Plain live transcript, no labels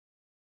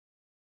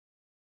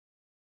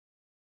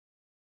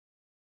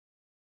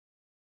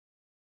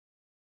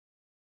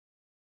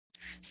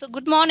So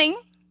good morning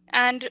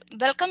and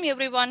welcome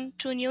everyone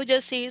to New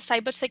Jersey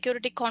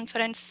Cybersecurity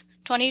Conference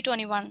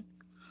 2021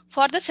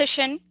 for the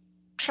session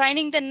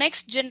Training the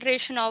Next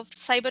Generation of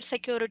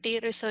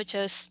Cybersecurity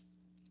Researchers.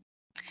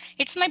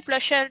 It's my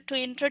pleasure to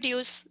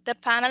introduce the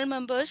panel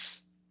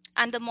members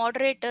and the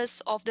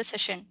moderators of the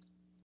session.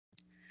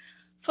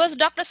 First,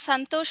 Dr.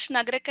 Santosh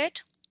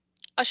Nagarakatte,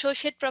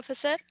 Associate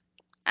Professor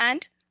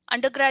and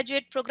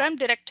Undergraduate Program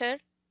Director,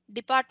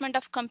 Department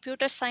of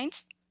Computer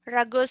Science,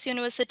 Rutgers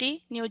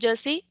University, New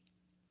Jersey.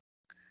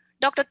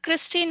 Dr.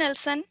 Christie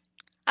Nelson,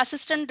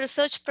 Assistant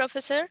Research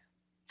Professor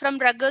from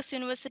Rutgers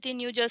University,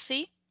 New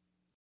Jersey.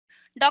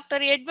 Dr.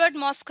 Edward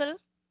Moskal,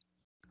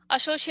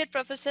 Associate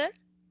Professor,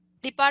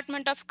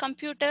 Department of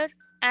Computer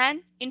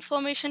and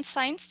Information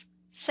Science,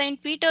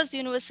 St. Peter's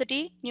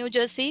University, New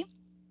Jersey.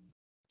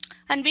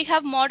 And we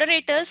have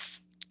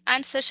moderators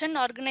and session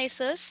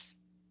organizers.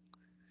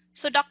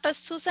 So Dr.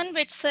 Susanne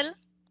Wetzel,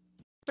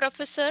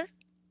 Professor,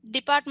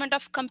 Department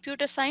of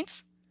Computer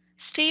Science,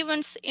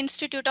 Stevens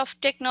Institute of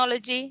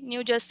Technology,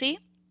 New Jersey.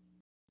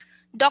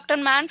 Dr.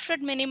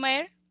 Manfred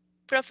Minimair,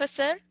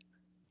 Professor,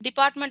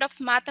 Department of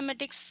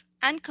Mathematics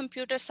and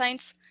Computer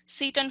Science,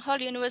 Seton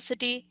Hall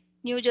University,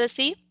 New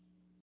Jersey.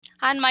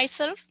 And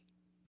myself,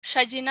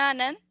 Shajina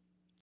Anand,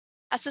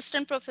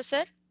 Assistant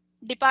Professor,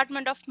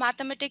 Department of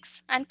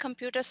Mathematics and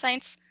Computer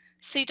Science,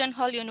 Seton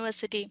Hall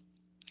University.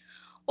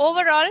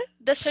 Overall,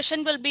 the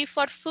session will be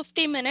for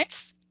 50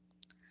 minutes.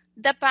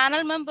 The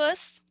panel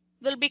members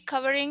will be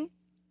covering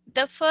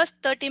the first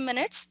 30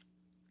 minutes,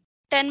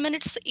 10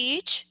 minutes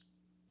each,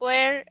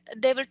 where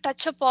they will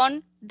touch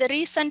upon the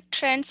recent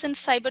trends in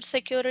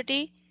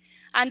cybersecurity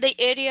and the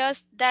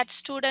areas that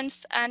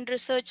students and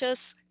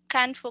researchers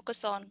can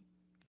focus on.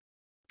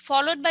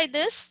 Followed by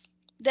this,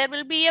 there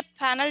will be a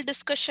panel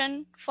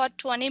discussion for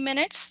 20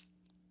 minutes.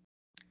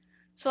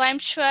 So I'm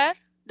sure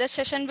the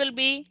session will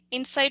be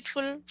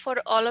insightful for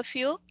all of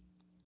you.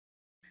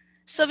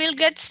 So we'll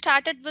get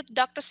started with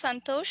Dr.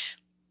 Santosh.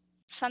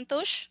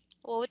 Santosh,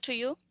 over to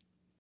you.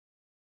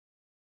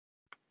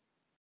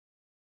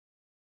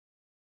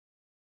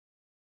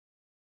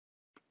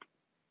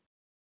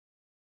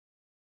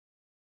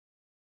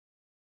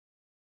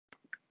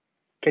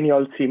 Can you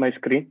all see my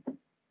screen?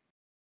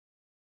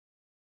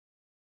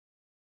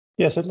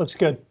 Yes, it looks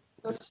good.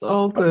 That's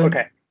all good.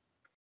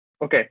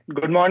 Okay.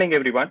 Good morning,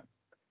 everyone.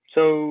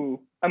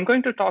 So I'm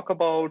going to talk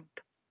about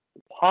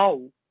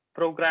how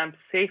program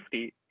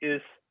safety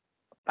is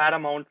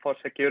paramount for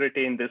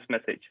security in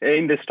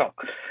this talk.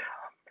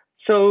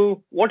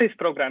 So what is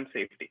program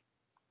safety?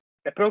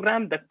 A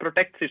program that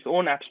protects its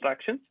own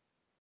abstractions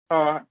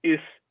is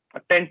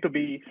tend to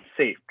be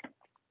safe.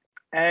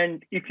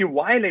 And if you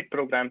violate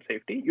program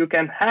safety, you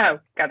can have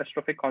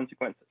catastrophic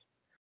consequences.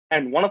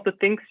 And one of the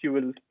things you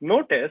will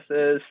notice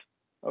is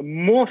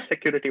most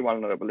security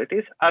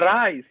vulnerabilities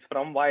arise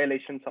from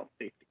violations of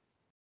safety.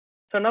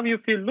 So now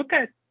if you look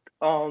at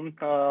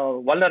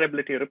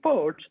vulnerability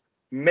reports,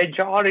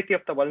 majority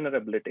of the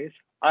vulnerabilities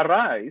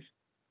arise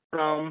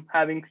from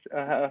having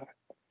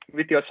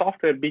with your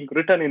software being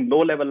written in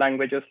low-level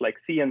languages like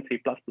C and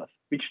C++,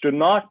 which do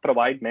not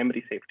provide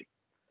memory safety.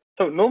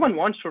 So no one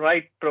wants to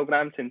write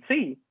programs in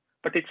C,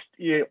 but if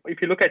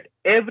you look at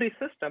every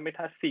system, it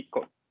has C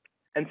code.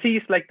 And C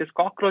is like this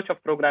cockroach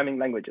of programming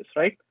languages,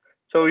 right?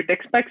 So it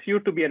expects you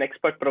to be an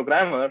expert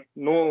programmer,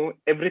 know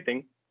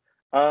everything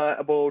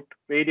about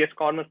various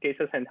corner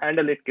cases and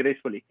handle it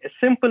gracefully. A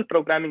simple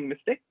programming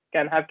mistake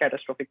can have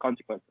catastrophic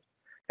consequences.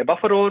 A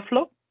buffer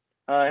overflow,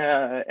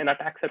 an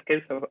attack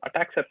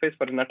surface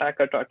for an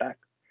attacker to attack.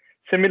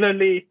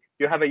 Similarly,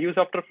 you have a use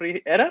after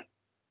free error,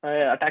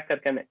 attacker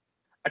can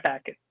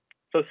attack it.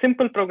 So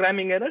simple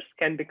programming errors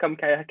can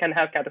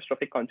have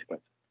catastrophic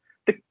consequences.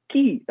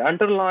 The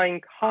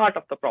underlying heart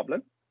of the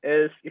problem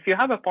is if you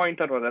have a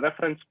pointer or a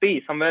reference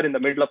P somewhere in the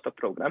middle of the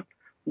program,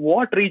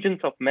 what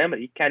regions of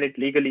memory can it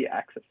legally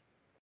access?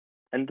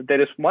 And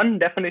there is one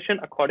definition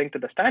according to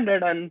the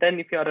standard. And then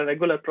if you are a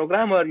regular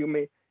programmer, you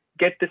may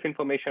get this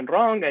information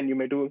wrong and you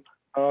may do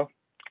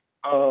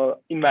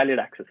invalid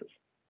accesses.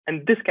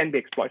 And this can be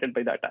exploited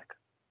by the attacker.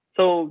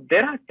 So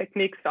there are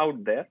techniques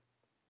out there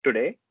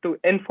today to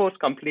enforce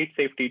complete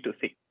safety to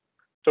C.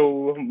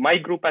 So my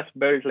group has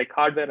built like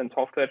hardware and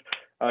software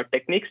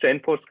techniques to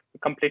enforce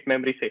complete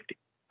memory safety.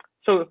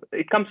 So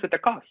it comes with a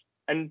cost,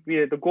 and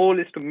the goal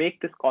is to make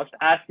this cost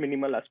as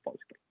minimal as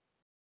possible.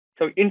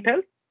 So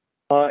Intel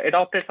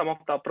adopted some of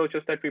the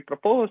approaches that we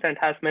proposed and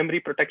has memory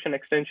protection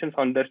extensions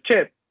on their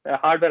chip,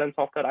 hardware and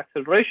software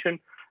acceleration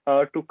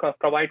to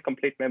provide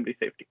complete memory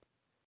safety.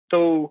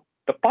 So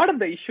the part of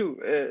the issue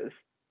is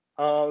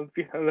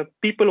the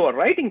people who are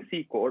writing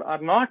C code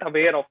are not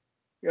aware of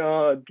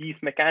these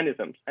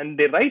mechanisms, and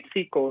they write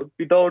C code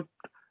without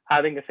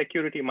having a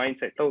security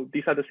mindset. So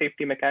these are the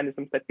safety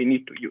mechanisms that we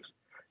need to use.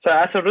 So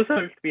as a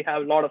result, we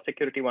have a lot of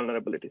security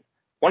vulnerabilities.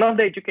 One of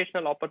the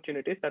educational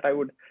opportunities that I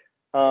would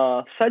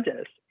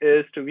suggest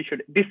is we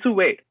should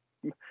dissuade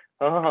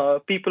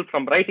people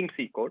from writing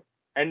C code,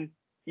 and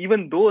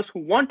even those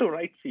who want to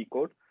write C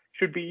code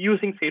should be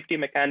using safety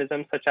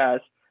mechanisms such as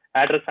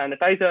address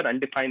sanitizer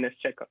and define as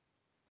checker.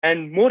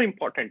 And more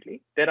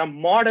importantly, there are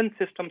modern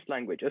systems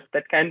languages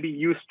that can be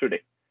used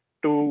today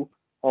to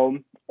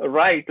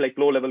write like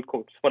low-level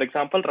codes. For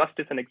example, Rust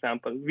is an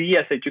example. We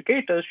as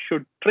educators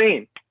should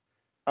train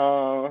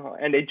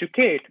and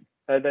educate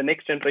the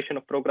next generation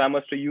of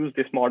programmers to use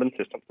these modern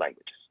systems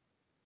languages.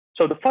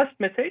 So the first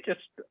message is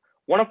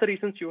one of the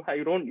reasons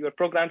your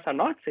programs are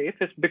not safe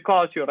is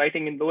because you're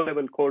writing in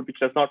low-level code which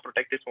does not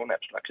protect its own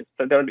abstractions.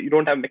 So you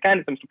don't have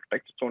mechanisms to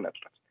protect its own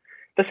abstractions.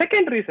 The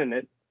second reason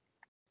is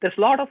there's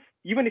a lot of,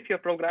 even if your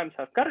programs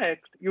are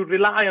correct, you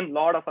rely on a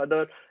lot of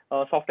other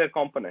software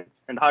components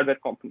and hardware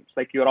components,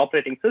 like your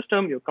operating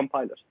system, your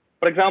compilers.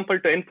 For example,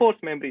 to enforce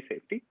memory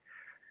safety,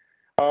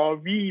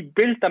 we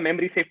built a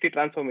memory safety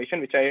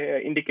transformation, which I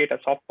indicate as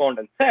softbound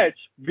and sets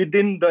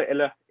within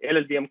the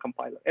LLVM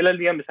compiler.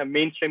 LLVM is a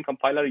mainstream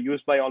compiler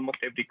used by almost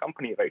every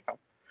company right now.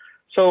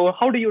 So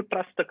how do you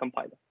trust the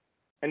compiler?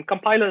 And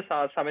compilers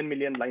are 7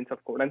 million lines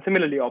of code, and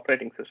similarly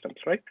operating systems,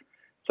 right?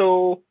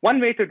 So one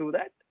way to do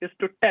that is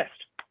to test,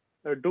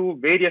 do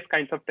various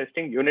kinds of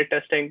testing, unit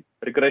testing,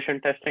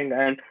 regression testing,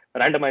 and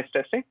randomized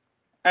testing.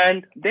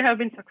 And they have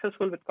been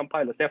successful with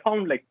compilers. They have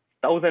found like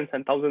thousands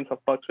and thousands of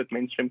bugs with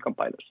mainstream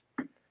compilers.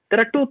 There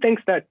are two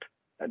things that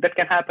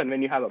can happen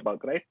when you have a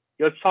bug, right?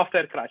 Your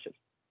software crashes.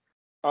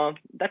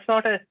 That's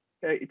not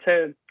it's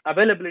a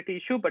availability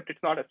issue, but it's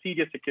not a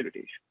serious security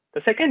issue.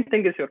 The second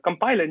thing is your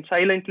compiler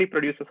silently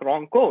produces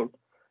wrong code.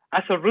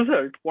 As a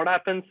result, what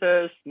happens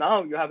is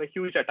now you have a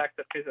huge attack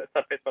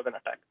surface for an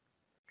attack.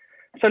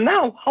 So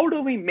now, how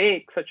do we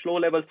make such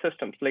low-level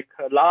systems like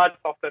large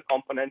software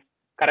components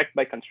correct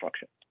by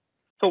construction?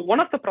 So one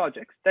of the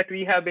projects that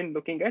we have been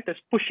looking at is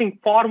pushing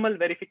formal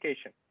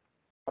verification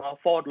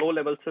for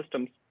low-level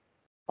systems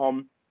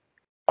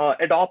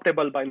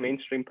adoptable by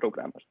mainstream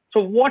programmers.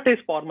 So what is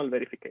formal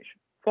verification?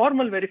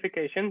 Formal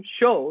verification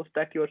shows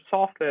that your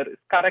software is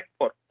correct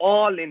for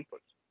all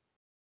inputs.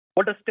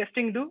 What does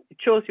testing do? It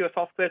shows your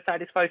software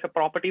satisfies a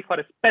property for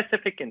a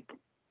specific input.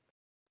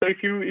 So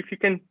if you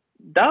can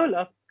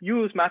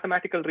use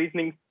mathematical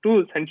reasoning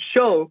tools and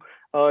show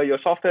your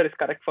software is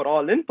correct for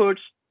all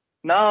inputs,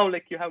 now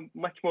like you have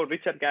much more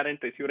richer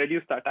guarantees. You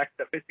reduce the attack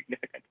surface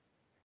significantly.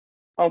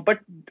 But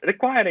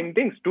requiring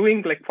things,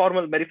 doing like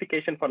formal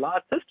verification for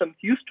large systems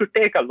used to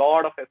take a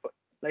lot of effort.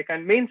 Like,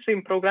 and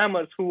mainstream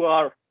programmers who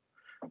are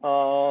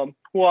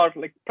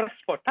like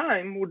pressed for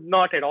time would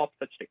not adopt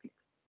such techniques.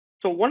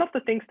 So one of the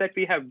things that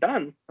we have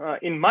done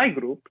in my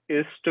group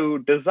is to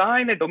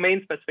design a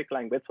domain-specific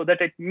language so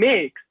that it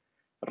makes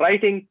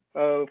writing,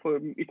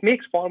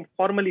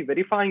 formally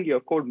verifying your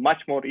code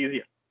much more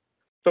easier.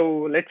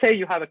 So let's say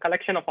you have a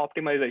collection of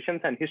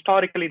optimizations, and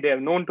historically they are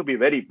known to be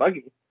very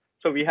buggy.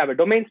 So we have a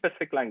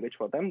domain-specific language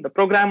for them. The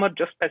programmer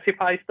just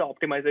specifies the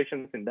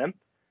optimizations in them.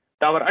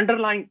 Our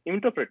underlying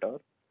interpreter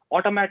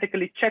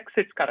automatically checks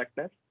its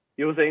correctness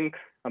using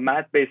a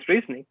math-based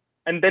reasoning,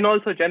 and then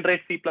also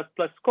generates C++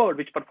 code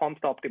which performs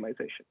the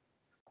optimization.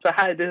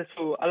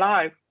 So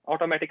Alive,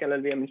 automatic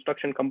LLVM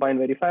instruction combined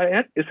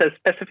verifier, is a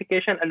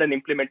specification and an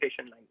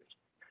implementation language.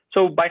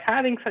 So by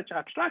having such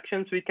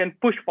abstractions, we can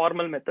push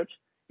formal methods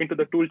into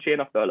the tool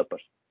chain of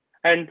developers.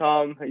 And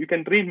you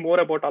can read more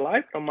about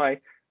Alive from my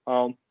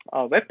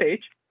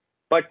webpage.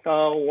 But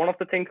one of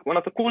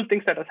the cool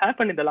things that has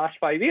happened in the last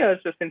 5 years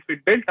is since we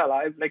built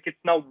Alive, like it's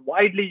now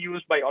widely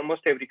used by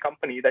almost every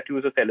company that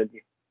uses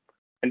LLVM.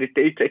 And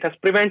it has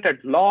prevented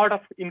a lot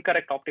of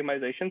incorrect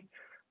optimizations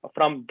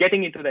from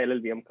getting into the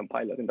LLVM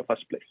compiler in the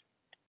first place.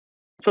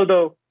 So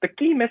the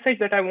key message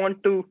that I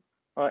want to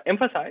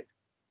emphasize,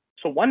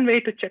 so one way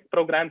to check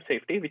program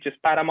safety, which is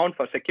paramount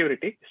for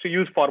security, is to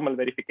use formal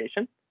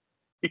verification.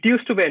 It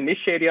used to be a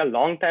niche area a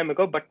long time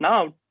ago, but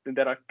now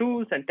there are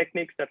tools and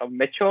techniques that are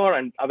mature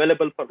and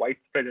available for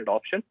widespread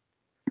adoption.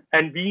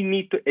 And we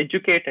need to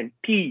educate and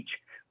teach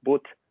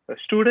both the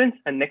students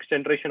and next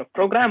generation of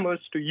programmers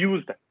to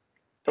use them.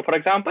 So for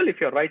example,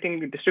 if you're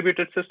writing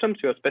distributed systems,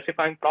 you're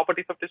specifying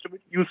properties of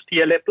distributed, use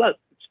TLA+.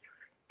 It's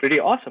pretty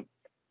awesome.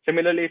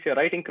 Similarly, if you're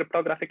writing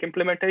cryptographic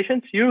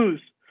implementations,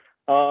 use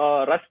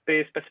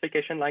Rust-based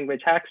specification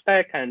language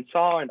Hackstack and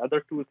SAW and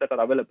other tools that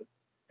are available.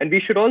 And we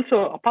should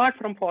also, apart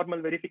from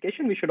formal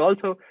verification, we should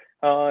also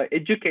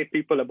educate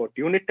people about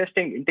unit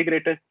testing,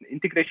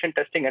 integration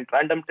testing, and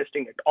random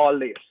testing at all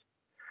layers.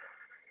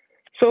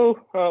 So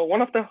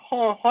one of the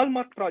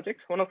hallmark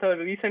projects, one of the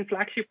recent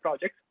flagship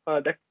projects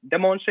that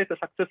demonstrates the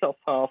success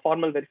of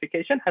formal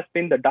verification has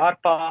been the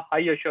DARPA High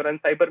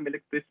Assurance Cyber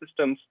Military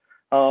Systems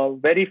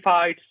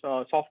Verified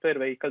Software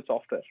Vehicle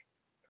software.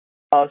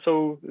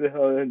 So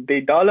they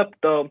developed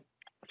the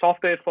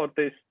software for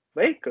these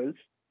vehicles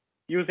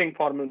using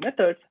formal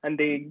methods, and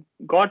they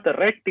got the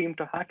red team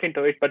to hack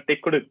into it, but they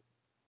couldn't.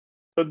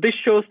 So this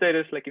shows there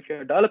is, like, if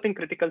you're developing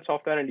critical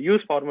software and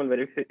use formal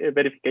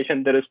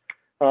verification, there is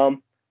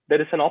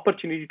an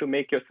opportunity to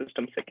make your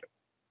system secure.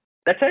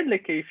 That said,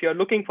 like, if you're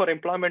looking for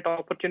employment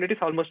opportunities,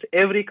 almost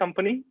every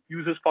company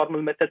uses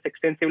formal methods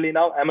extensively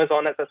now.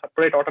 Amazon has a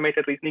separate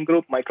automated reasoning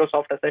group.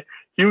 Microsoft has a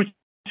huge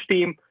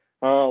team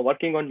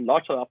working on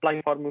lots of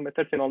applying formal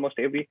methods in almost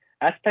every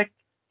aspect.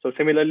 So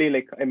similarly,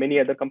 like many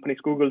other companies,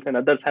 Google's and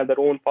others have their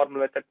own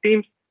formal method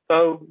teams.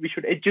 So we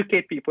should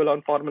educate people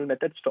on formal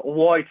methods to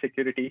avoid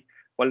security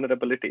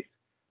vulnerabilities.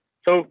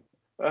 So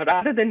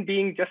rather than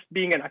being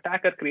an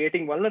attacker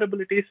creating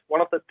vulnerabilities,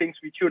 one of the things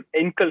we should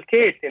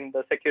inculcate in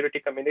the security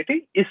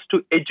community is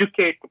to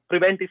educate, to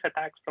prevent these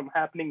attacks from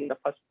happening in the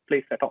first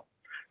place at all.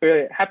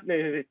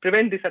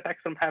 Prevent these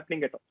attacks from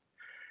happening at all.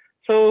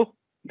 So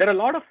there are a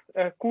lot of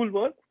cool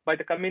work by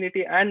the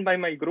community and by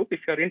my group. If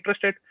you're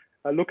interested,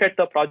 look at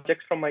the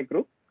projects from my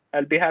group.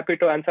 I'll be happy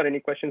to answer any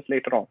questions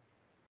later on.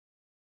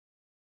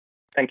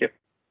 Thank you.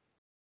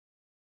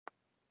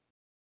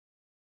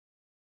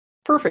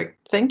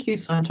 Perfect. Thank you,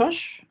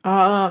 Santosh.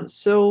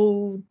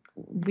 So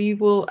we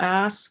will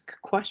ask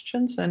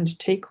questions and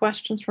take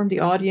questions from the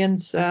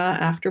audience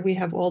after we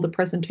have all the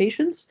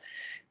presentations.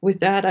 With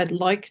that, I'd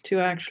like to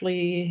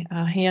actually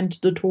hand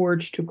the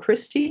torch to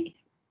Christie.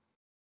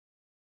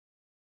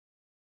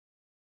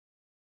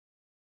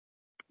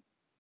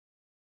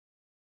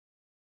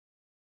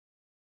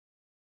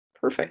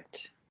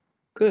 Perfect.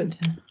 Good.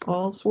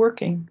 All's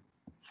working.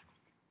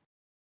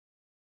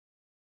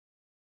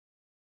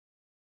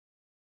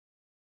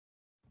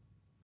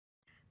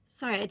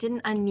 Sorry, I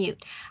didn't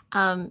unmute.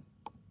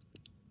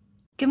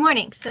 Good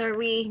morning. So are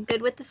we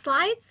good with the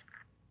slides?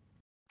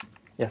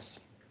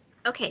 Yes.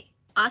 Okay,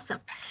 awesome.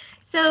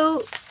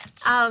 So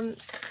I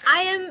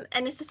am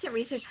an assistant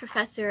research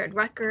professor at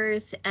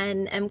Rutgers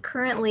and am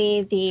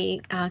currently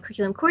the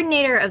curriculum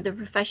coordinator of the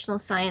Professional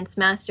Science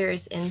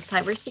Masters in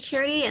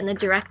Cybersecurity and the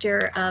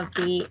director of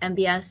the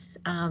MBS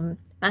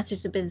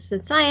Masters of Business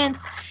and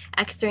Science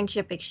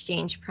Externship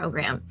Exchange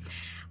Program.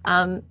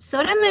 So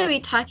what I'm going to be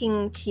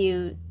talking to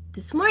you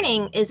this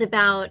morning is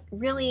about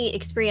really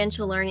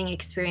experiential learning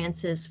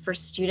experiences for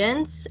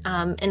students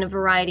in a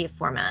variety of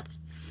formats.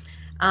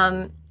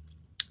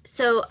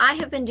 So I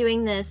have been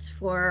doing this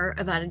for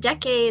about a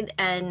decade,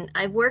 and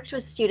I've worked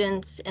with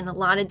students in a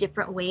lot of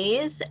different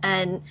ways,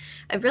 and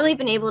I've really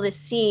been able to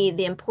see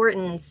the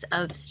importance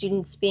of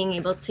students being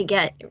able to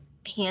get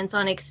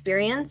hands-on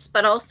experience,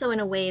 but also in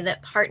a way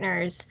that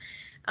partners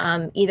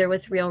either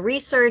with real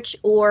research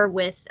or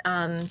with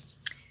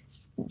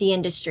the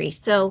industry.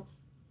 So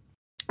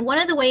one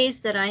of the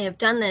ways that I have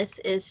done this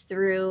is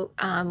through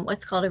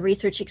what's called a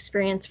research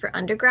experience for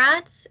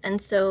undergrads.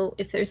 And so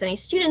if there's any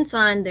students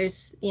on,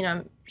 there's,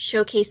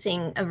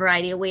 showcasing a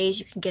variety of ways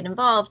you can get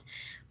involved.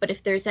 But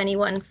if there's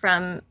anyone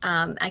from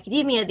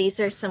academia, these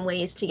are some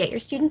ways to get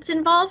your students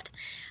involved.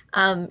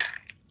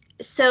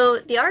 So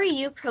the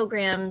REU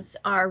programs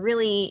are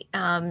really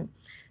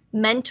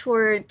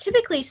mentored,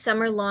 typically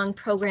summer-long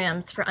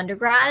programs for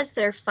undergrads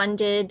that are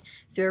funded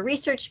through a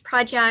research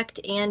project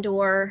and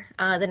or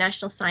the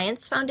National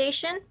Science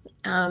Foundation.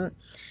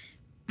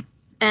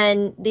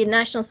 And the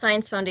National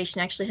Science Foundation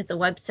actually has a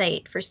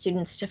website for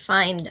students to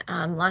find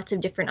lots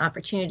of different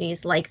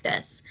opportunities like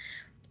this.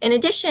 In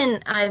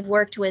addition, I've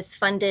worked with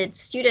funded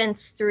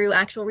students through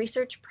actual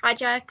research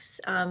projects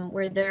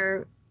where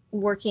they're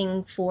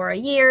working for a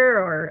year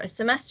or a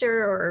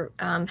semester or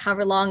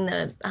however long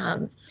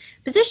the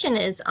position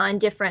is on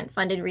different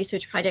funded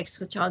research projects,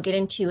 which I'll get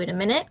into in a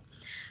minute.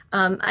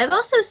 I've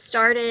also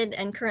started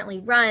and currently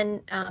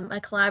run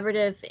a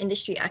collaborative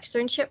industry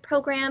externship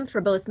program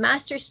for both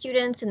master's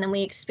students, and then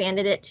we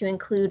expanded it to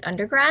include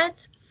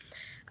undergrads.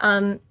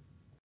 And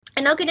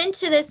I'll get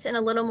into this in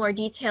a little more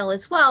detail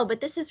as well,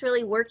 but this is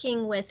really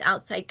working with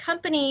outside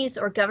companies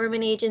or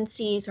government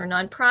agencies or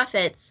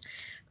nonprofits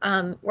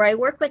where I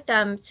work with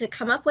them to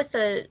come up with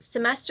a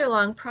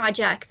semester-long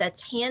project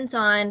that's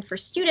hands-on for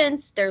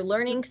students. They're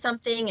learning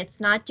something. It's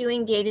not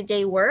doing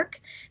day-to-day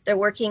work. They're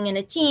working in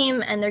a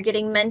team, and they're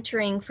getting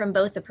mentoring from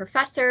both a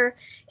professor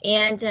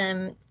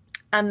and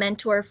a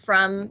mentor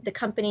from the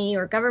company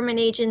or government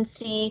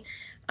agency.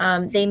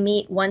 They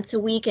meet once a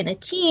week in a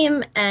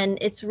team, and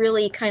it's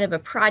really kind of a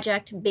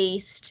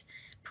project-based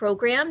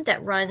program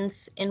that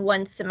runs in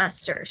one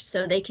semester.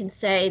 So they can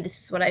say,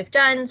 this is what I've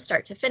done,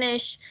 start to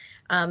finish.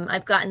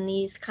 I've gotten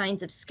these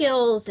kinds of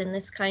skills in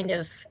this kind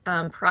of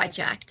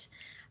project.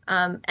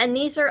 And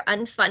these are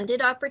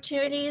unfunded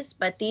opportunities,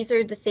 but these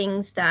are the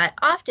things that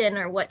often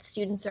are what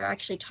students are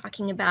actually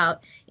talking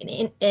about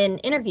in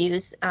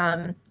interviews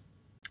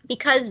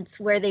because it's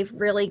where they've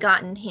really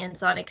gotten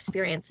hands-on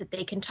experience that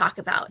they can talk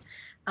about,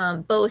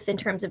 both in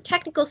terms of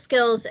technical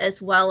skills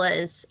as well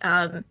as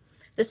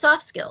the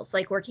soft skills,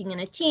 like working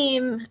in a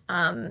team,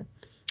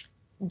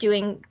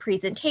 doing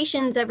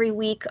presentations every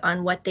week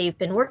on what they've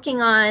been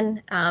working on,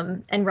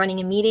 and running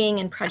a meeting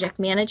and project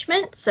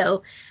management.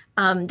 So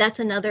that's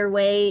another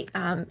way.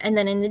 And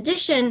then in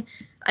addition,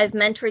 I've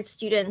mentored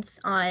students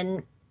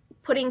on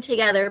putting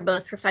together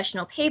both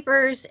professional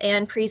papers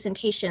and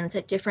presentations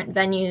at different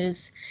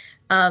venues,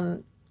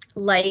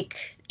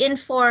 like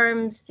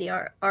Informs,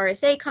 the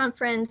RSA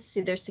conference,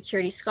 through their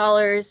security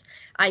scholars,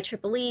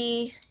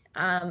 IEEE,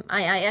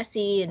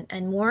 IISE,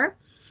 and more.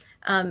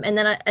 And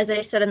then, as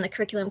I said, I'm the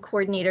curriculum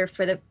coordinator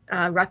for the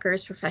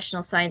Rutgers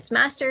Professional Science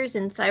Masters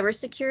in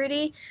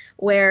Cybersecurity,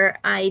 where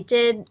I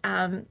did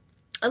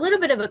a little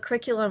bit of a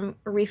curriculum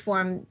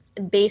reform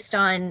based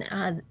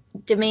on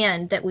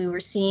demand that we were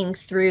seeing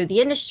through the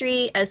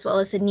industry, as well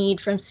as a need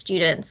from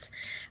students.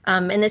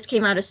 And this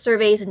came out of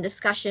surveys and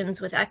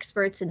discussions with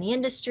experts in the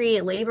industry,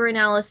 a labor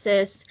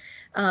analysis,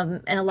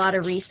 and a lot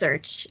of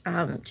research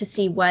to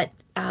see what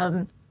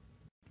some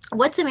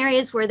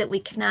areas were that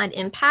we can add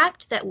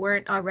impact that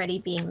weren't already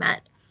being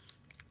met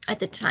at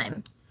the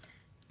time.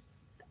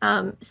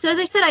 So as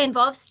I said, I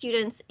involve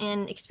students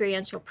in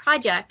experiential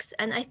projects,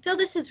 and I feel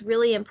this is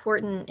really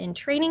important in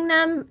training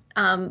them,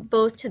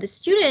 both to the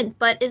student,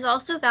 but is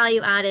also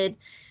value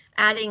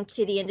adding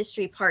to the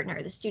industry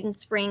partner. The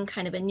students bring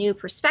kind of a new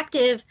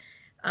perspective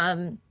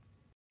and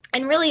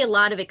really a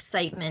lot of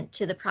excitement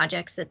to the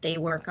projects that they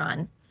work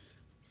on.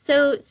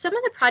 So some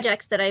of the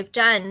projects that I've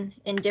done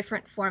in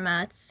different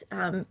formats,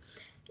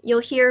 you'll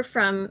hear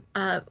from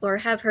or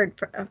have heard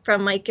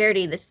from Mike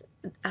Garrity this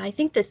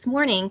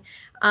morning.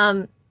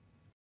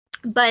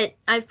 But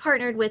I've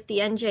partnered with the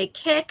NJ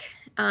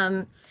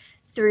KIC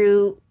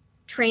through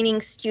training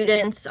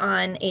students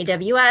on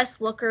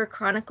AWS, Looker,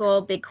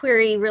 Chronicle,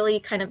 BigQuery, really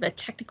kind of a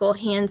technical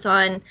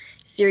hands-on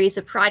series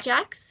of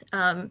projects.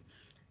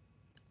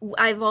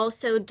 I've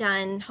also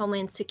done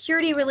Homeland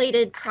Security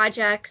related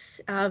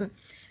projects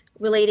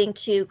relating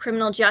to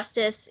criminal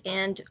justice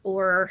and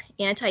or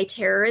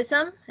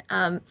anti-terrorism.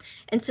 And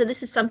so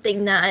this is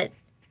something that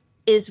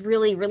is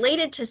really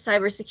related to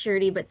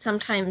cybersecurity, but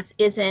sometimes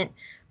isn't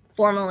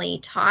formally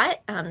taught,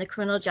 the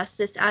criminal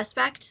justice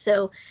aspect.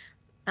 So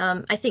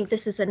I think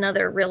this is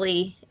another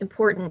really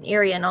important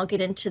area, and I'll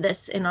get into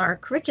this in our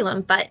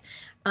curriculum, but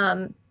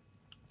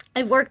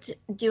I've worked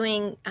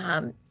doing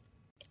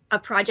a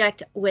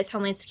project with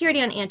Homeland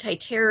Security on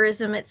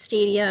anti-terrorism at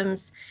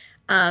stadiums,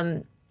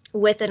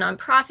 with a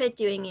nonprofit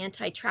doing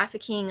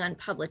anti-trafficking on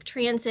public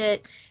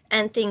transit,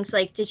 and things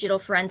like digital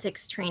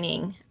forensics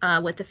training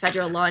with the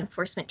Federal Law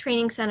Enforcement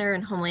Training Center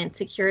and Homeland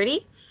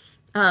Security.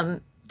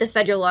 The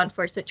Federal Law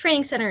Enforcement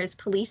Training Center is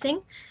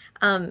policing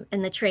and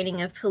the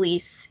training of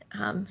police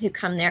who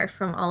come there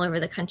from all over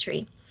the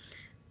country.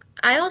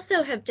 I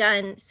also have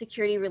done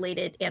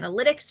security-related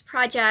analytics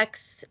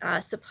projects,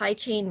 supply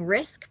chain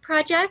risk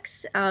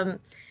projects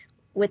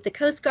with the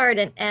Coast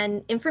Guard,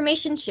 and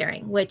information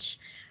sharing, which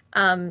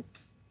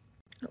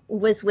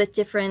was with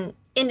different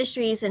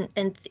industries and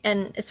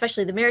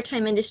especially the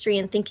maritime industry,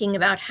 and thinking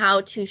about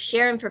how to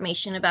share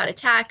information about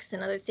attacks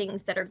and other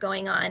things that are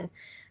going on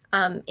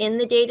in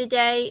the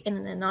day-to-day in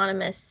an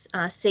anonymous,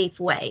 safe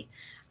way.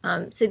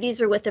 So these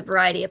are with a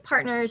variety of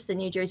partners, the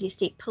New Jersey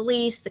State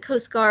Police, the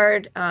Coast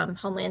Guard,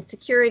 Homeland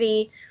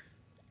Security,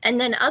 and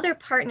then other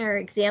partner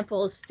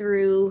examples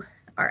through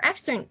our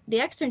the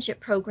externship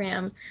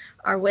program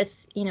are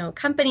with,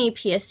 company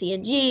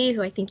PSC&G,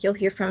 who I think you'll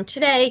hear from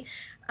today,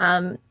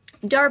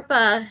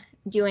 DARPA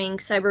doing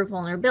cyber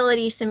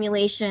vulnerability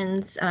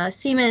simulations,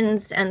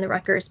 Siemens and the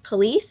Rutgers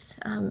Police,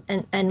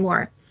 and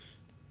more.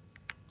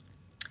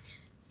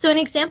 So an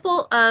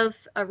example of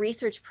a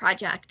research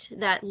project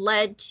that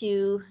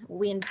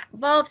we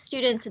involved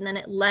students and then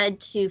it led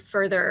to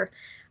further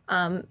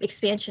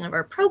expansion of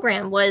our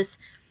program was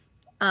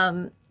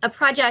a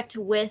project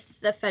with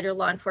the Federal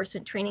Law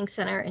Enforcement Training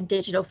Center and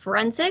Digital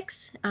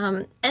Forensics.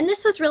 And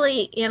this was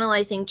really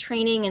analyzing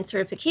training and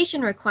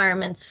certification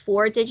requirements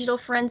for digital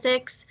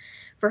forensics,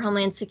 for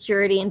Homeland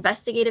Security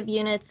investigative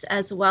units,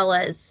 as well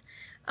as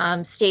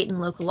state and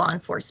local law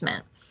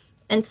enforcement.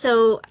 And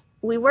so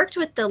we worked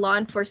with the Law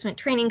Enforcement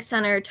Training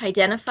Center to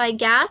identify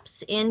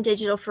gaps in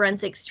digital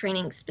forensics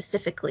training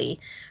specifically.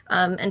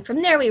 And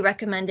from there, we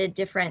recommended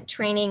different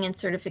training and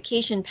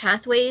certification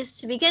pathways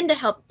to begin to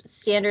help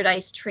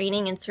standardize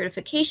training and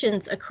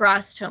certifications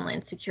across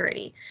Homeland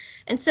Security.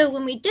 And so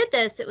when we did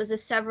this, it was a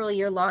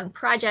several-year-long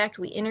project.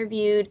 We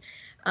interviewed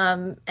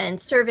and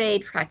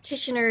surveyed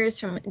practitioners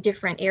from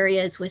different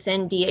areas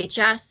within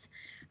DHS.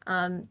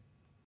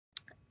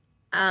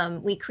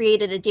 We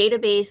created a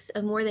database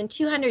of more than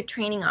 200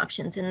 training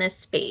options in this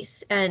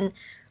space. And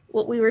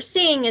what we were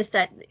seeing is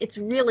that it's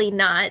really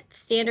not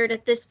standard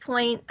at this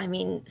point. I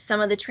mean,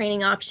 some of the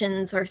training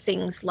options are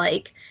things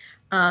like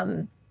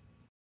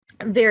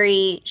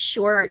very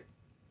short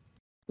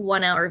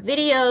 1-hour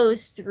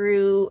videos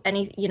through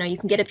you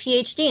can get a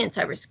PhD in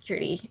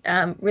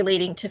cybersecurity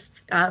relating to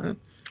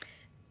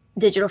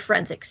digital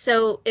forensics.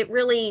 So it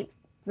really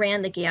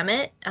ran the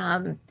gamut.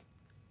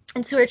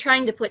 And so we're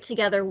trying to put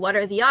together what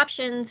are the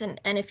options, and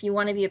if you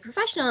want to be a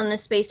professional in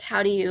this space,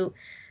 how do you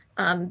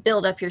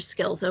build up your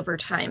skills over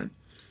time?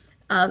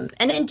 And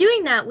in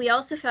doing that, we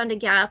also found a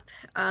gap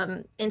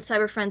in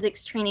cyber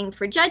forensics training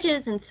for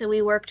judges, and so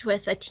we worked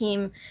with a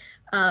team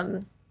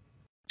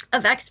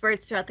of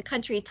experts throughout the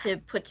country to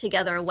put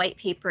together a white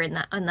paper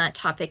on that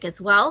topic as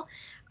well.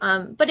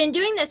 But in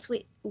doing this,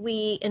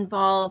 we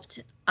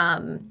involved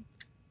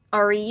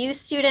REU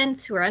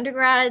students who are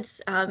undergrads,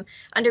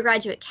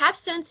 undergraduate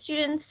capstone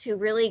students who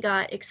really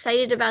got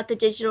excited about the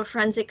digital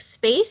forensics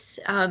space,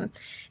 and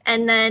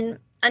then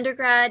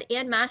undergrad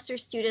and master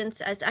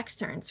students as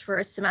externs for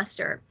a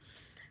semester.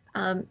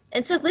 And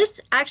so this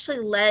actually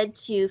led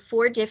to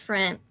 4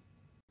 different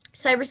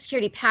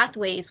cybersecurity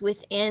pathways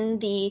within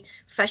the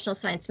Professional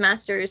Science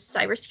Master's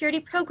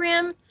Cybersecurity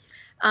program,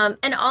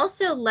 and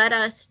also led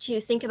us to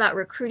think about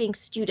recruiting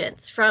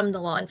students from the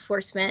law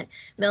enforcement,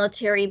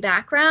 military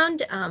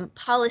background,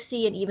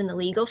 policy, and even the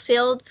legal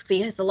fields,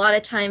 because a lot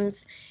of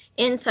times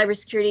in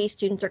cybersecurity,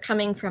 students are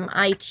coming from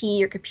IT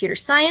or computer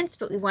science,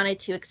 but we wanted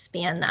to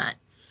expand that.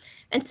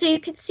 And so you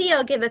can see,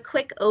 I'll give a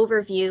quick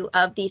overview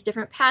of these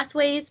different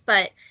pathways,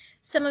 but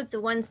some of the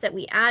ones that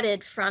we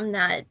added from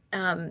that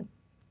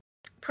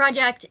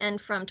project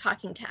and from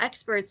talking to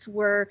experts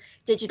were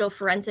digital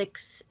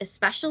forensics,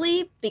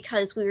 especially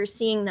because we were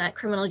seeing that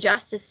criminal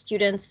justice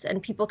students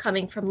and people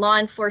coming from law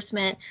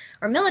enforcement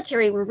or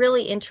military were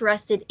really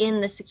interested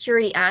in the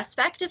security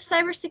aspect of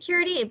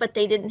cybersecurity, but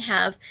they didn't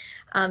have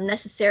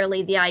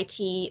necessarily the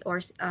IT or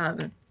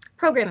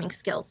programming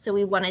skills. So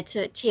we wanted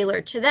to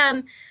tailor to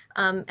them.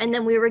 And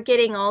then we were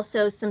getting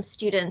also some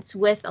students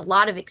with a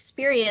lot of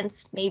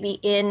experience, maybe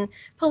in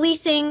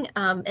policing,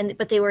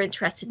 but they were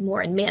interested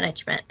more in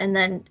management and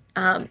then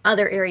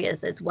other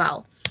areas as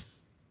well.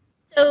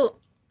 So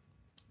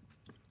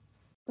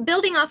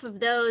building off of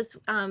those,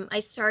 I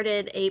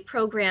started a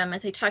program,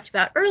 as I talked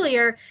about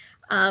earlier,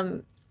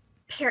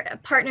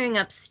 partnering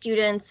up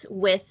students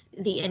with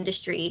the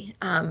industry.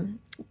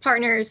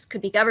 Partners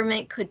could be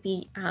government, could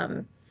be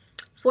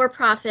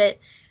for-profit,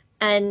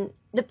 and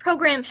the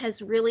program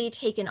has really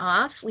taken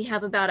off. We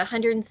have about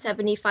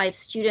 175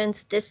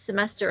 students this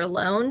semester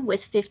alone,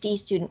 with 50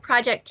 student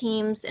project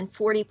teams and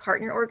 40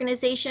 partner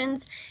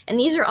organizations. And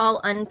these are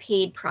all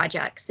unpaid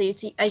projects. So you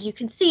see, as you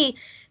can see,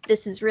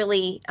 this is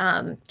really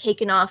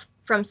taken off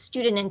from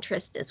student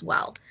interest as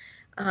well.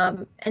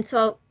 And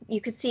so you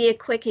could see a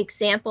quick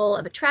example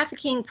of a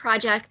trafficking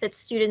project that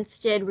students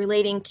did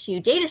relating to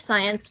data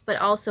science, but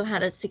also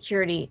had a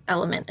security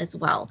element as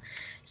well.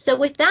 So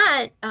with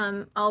that,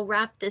 I'll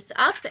wrap this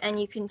up, and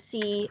you can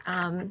see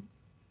the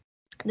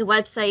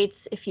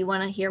websites. If you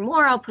want to hear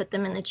more, I'll put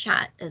them in the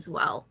chat as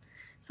well.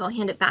 So I'll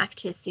hand it back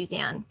to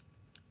Susanne.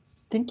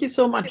 Thank you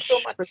so much,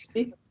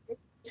 Christie.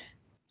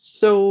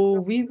 So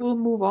we will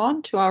move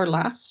on to our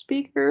last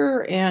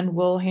speaker, and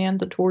we'll hand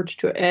the torch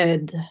to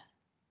Ed.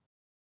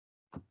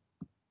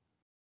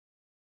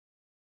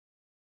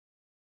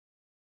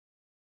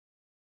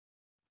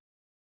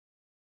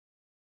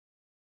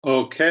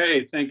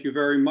 Okay, thank you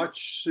very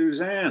much,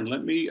 Susanne.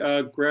 Let me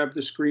grab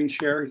the screen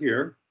share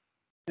here,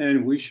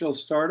 and we shall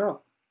start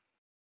up.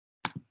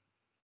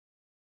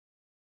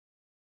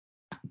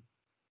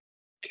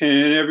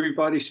 Can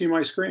everybody see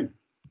my screen?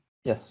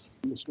 Yes.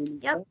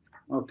 Yep.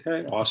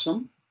 Okay,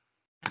 awesome.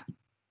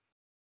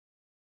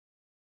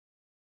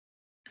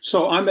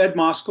 So I'm Ed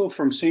Moskal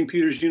from St.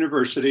 Peter's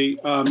University.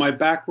 My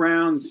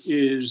background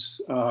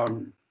is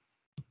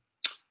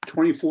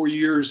 24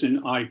 years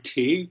in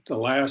IT. The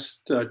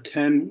last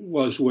 10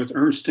 was with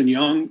Ernst &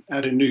 Young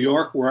out of New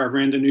York, where I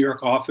ran the New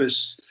York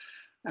office,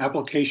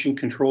 application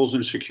controls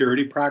and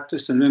security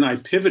practice. And then I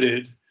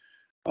pivoted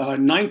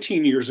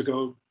 19 years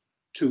ago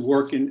to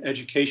work in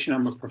education.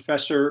 I'm a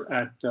professor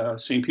at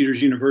St.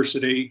 Peter's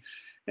University,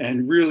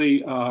 and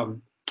really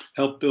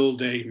helped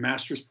build a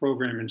master's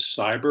program in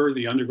cyber,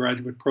 the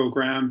undergraduate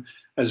program,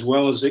 as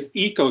well as the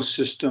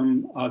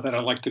ecosystem that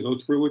I'd like to go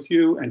through with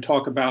you and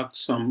talk about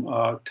some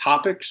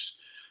topics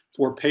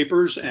for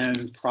papers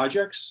and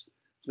projects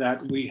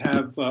that we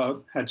have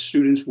had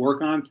students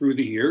work on through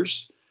the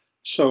years.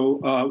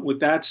 So with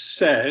that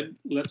said,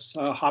 let's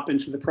hop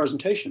into the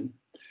presentation.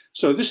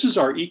 So this is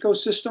our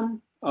ecosystem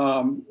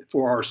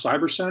for our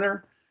cyber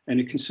center,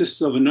 and it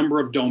consists of a number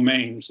of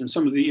domains. And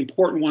some of the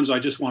important ones I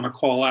just want to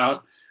call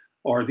out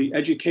are the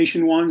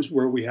education ones,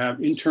 where we have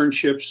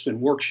internships and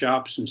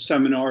workshops and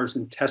seminars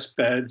and test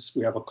beds.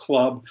 We have a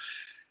club.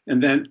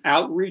 And then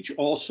outreach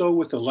also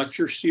with the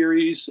lecture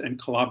series and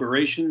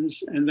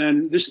collaborations. And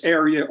then this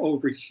area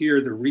over here,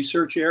 the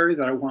research area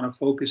that I want to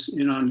focus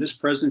in on this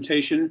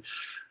presentation,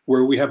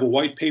 where we have a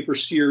white paper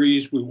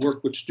series. We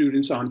work with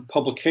students on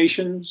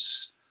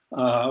publications,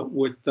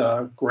 with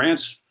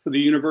grants for the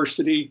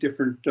university,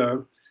 different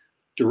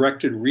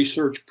directed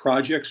research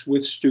projects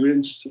with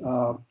students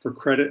for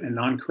credit and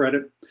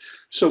non-credit.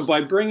 So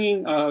by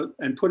bringing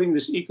and putting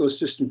this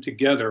ecosystem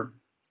together,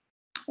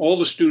 all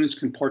the students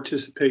can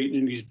participate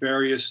in these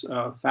various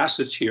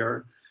facets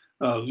here,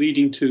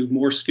 leading to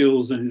more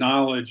skills and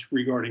knowledge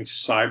regarding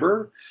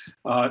cyber,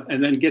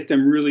 and then get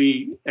them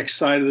really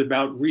excited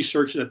about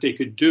research that they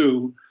could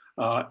do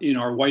in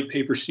our white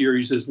paper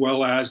series, as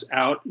well as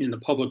out in the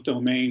public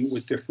domain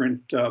with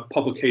different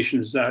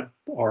publications that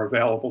are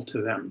available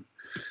to them.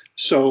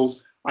 So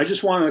I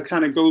just want to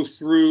kind of go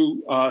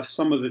through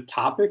some of the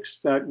topics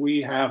that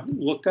we have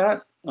looked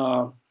at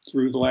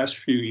through the last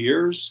few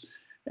years.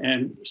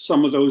 And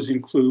some of those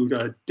include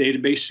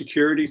database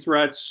security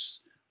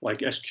threats, like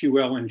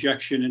SQL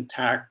injection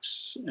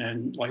attacks,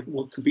 and like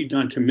what could be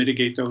done to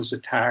mitigate those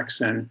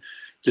attacks, and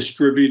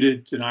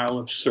distributed denial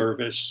of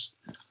service,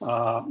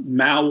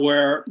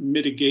 malware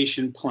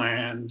mitigation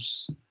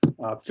plans,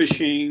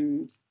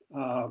 phishing,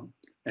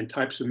 and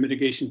types of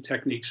mitigation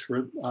techniques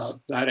for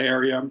that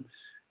area,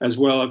 as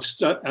well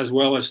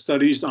as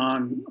studies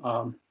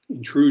on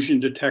intrusion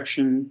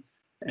detection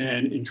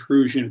and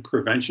intrusion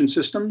prevention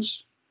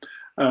systems.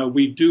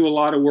 We do a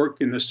lot of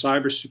work in the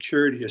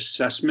cybersecurity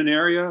assessment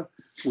area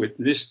with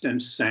NIST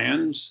and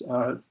SANS.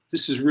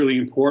 This is really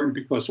important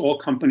because all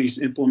companies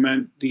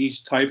implement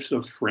these types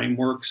of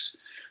frameworks.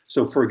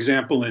 So for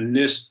example, in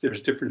NIST,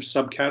 there's different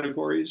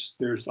subcategories.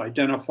 There's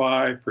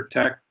identify,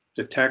 protect,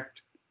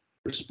 detect,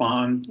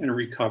 respond, and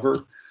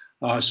recover.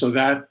 So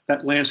that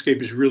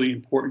landscape is really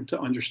important to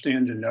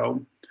understand and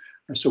know.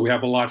 And so we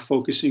have a lot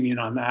focusing in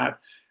on that,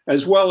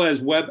 as well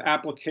as web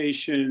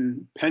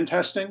application pen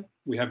testing.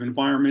 We have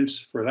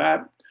environments for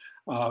that.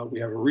 We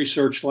have a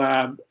research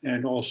lab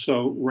and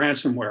also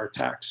ransomware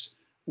attacks,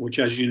 which,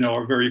 as you know,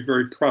 are very,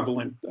 very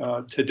prevalent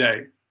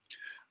today.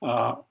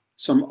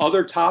 Some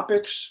other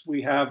topics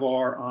we have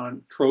are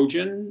on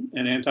Trojan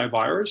and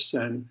antivirus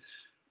and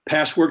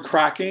password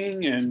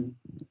cracking and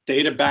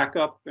data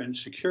backup and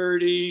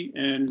security.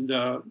 And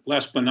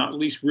last but not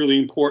least, really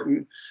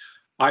important,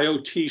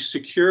 IoT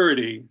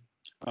security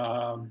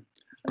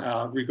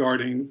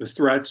regarding the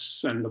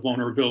threats and the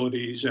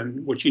vulnerabilities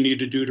and what you need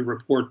to do to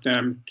report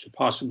them to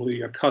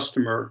possibly a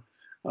customer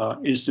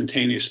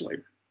instantaneously.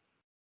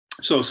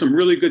 So some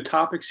really good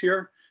topics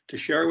here to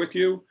share with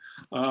you.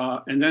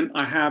 And then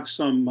I have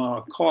some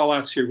call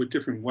outs here with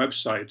different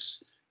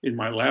websites in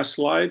my last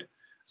slide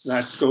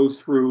that go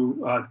through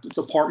the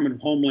Department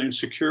of Homeland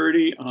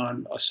Security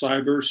on a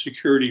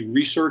cybersecurity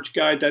research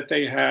guide that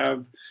they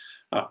have,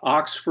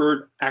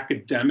 Oxford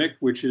Academic,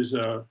 which is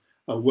a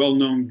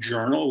well-known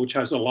journal, which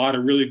has a lot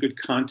of really good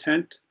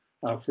content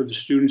for the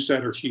students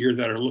that are here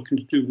that are looking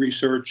to do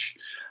research.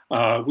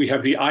 We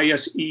have the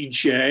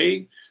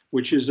ISEJ,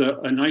 which is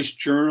a nice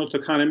journal to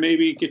kind of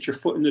maybe get your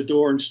foot in the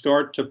door and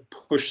start to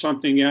push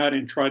something out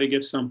and try to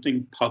get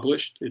something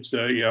published. It's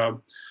a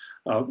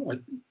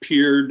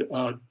peered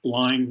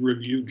blind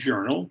review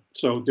journal,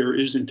 so there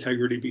is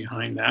integrity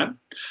behind that.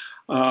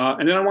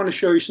 And then I want to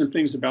show you some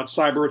things about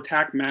cyber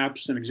attack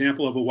maps, an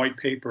example of a white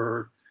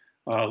paper,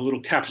 a little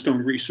capstone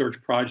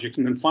research project,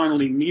 and then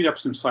finally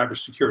meetups in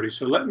cybersecurity.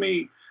 So let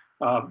me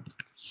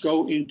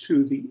go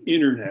into the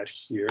internet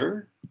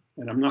here,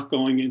 and I'm not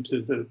going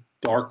into the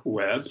dark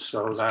web,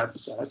 so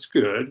that's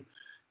good.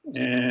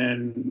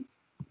 And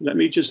let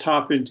me just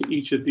hop into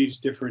each of these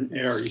different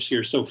areas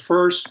here. So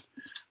first,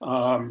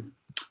 I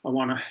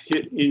want to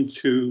hit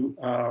into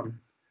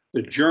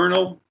the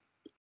journal,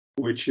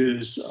 which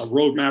is a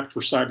roadmap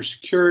for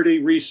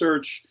cybersecurity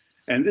research.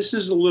 And this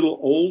is a little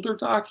older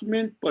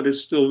document, but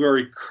it's still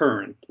very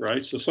current,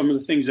 right? So some of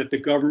the things that the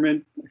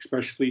government,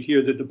 especially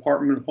here, the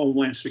Department of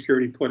Homeland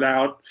Security put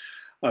out,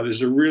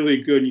 there's a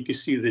really good, you can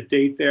see the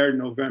date there,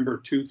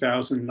 November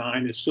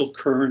 2009. It's still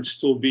current,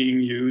 still being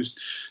used.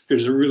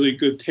 There's a really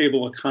good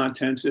table of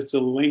contents. It's a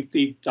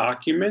lengthy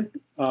document.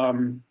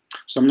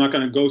 So I'm not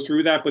going to go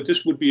through that, but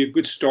this would be a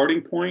good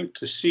starting point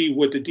to see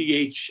what the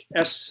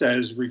DHS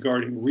says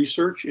regarding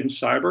research in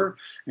cyber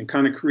and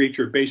kind of create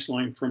your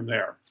baseline from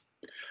there.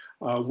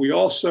 We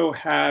also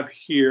have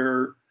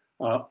here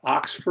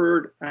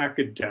Oxford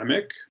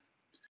Academic.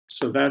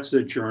 So that's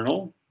a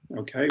journal,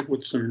 okay,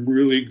 with some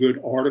really good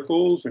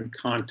articles and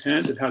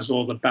content. It has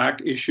all the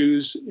back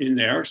issues in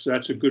there, so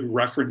that's a good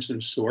reference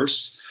and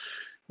source.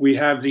 We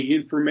have the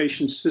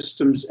Information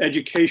Systems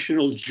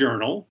Educational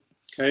Journal,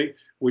 okay,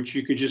 which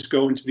you could just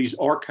go into these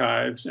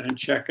archives and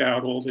check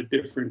out all the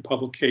different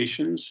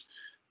publications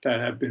that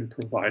have been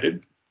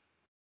provided.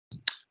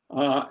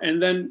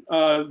 And then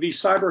the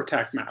cyber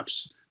attack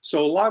maps.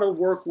 So a lot of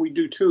work we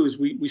do too is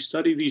we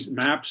study these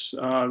maps.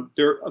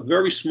 They're a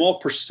very small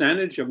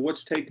percentage of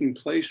what's taking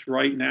place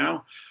right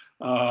now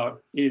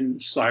in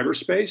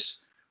cyberspace,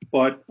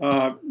 but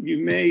you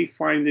may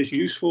find this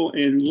useful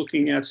in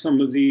looking at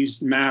some of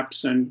these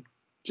maps and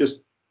just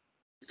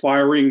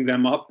firing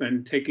them up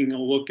and taking a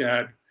look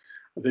at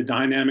the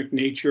dynamic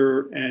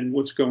nature and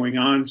what's going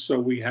on. So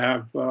we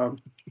have a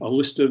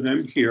list of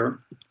them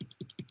here.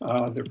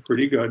 They're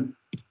pretty good.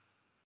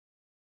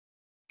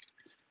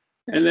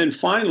 And then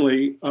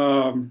finally,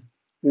 when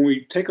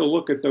we take a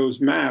look at those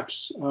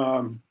maps,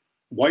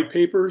 white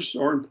papers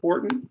are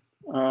important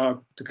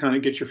to kind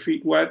of get your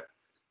feet wet.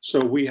 So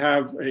we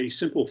have a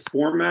simple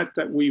format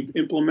that we've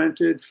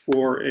implemented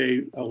for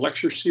a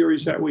lecture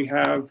series that we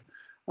have.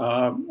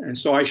 And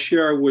so I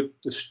share with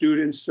the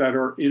students that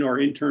are in our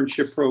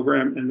internship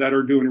program and that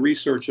are doing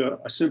research a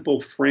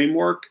simple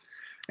framework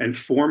and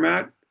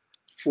format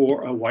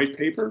for a white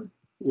paper,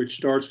 which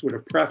starts with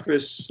a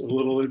preface, a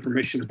little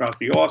information about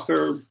the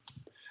author,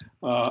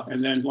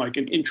 and then like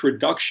an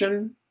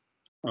introduction,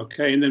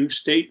 okay, and then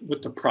state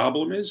what the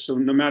problem is. So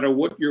no matter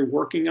what you're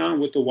working on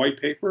with the white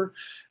paper,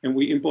 and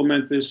we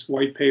implement this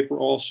white paper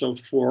also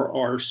for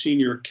our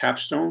senior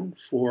capstone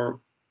for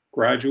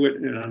graduate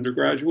and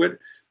undergraduate.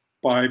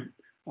 By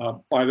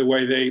the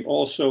way, they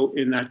also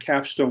in that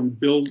capstone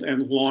build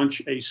and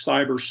launch a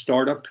cyber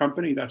startup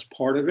company. That's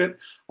part of it,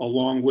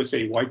 along with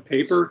a white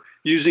paper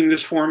using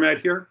this format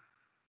here,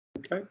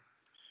 okay,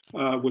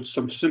 with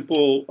some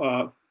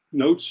simple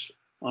notes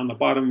on the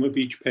bottom of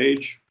each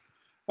page.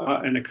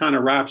 And it kind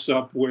of wraps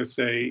up with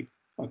a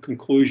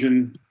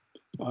conclusion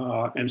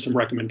and some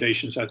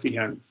recommendations at the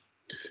end.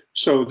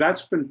 So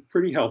that's been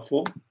pretty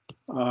helpful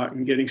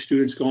in getting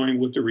students going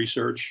with the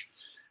research.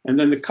 And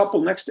then the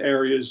couple next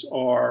areas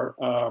are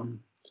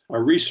a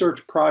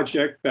research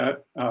project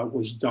that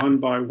was done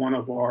by one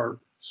of our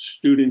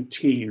student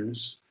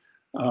teams.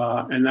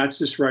 And that's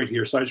this right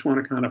here. So I just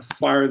want to kind of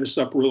fire this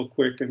up real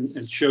quick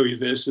and show you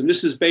this. And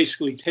this is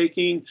basically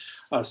taking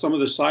some of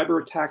the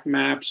cyber attack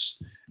maps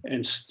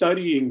and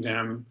studying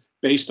them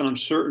based on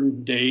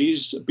certain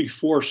days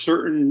before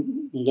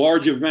certain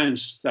large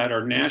events that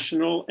are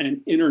national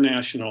and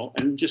international,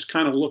 and just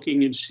kind of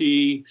looking and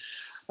see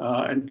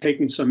and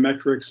taking some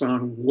metrics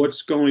on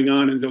what's going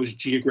on in those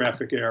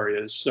geographic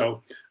areas.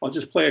 So I'll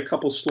just play a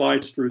couple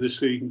slides through this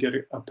so you can get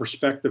a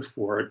perspective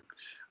for it.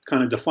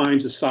 Kind of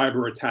defines a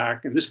cyber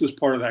attack, and this was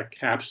part of that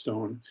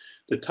capstone,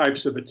 the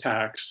types of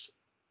attacks.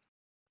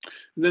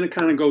 And then it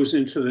kind of goes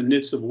into the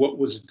nits of what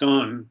was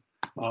done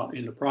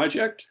in the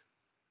project.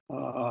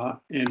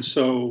 And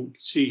so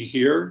see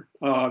here,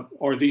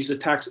 are these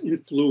attacks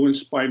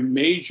influenced by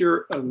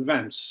major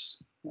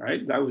events,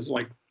 right? That was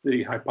like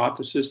the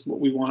hypothesis, what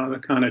we wanted to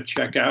kind of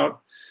check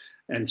out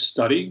and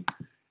study.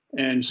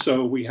 And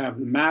so we have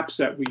the maps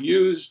that we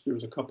used.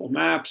 There's a couple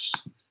maps.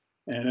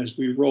 And as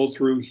we roll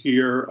through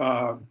here,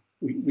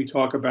 we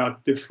talk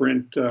about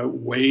different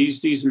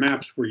ways these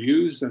maps were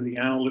used and the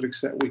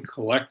analytics that we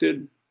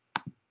collected.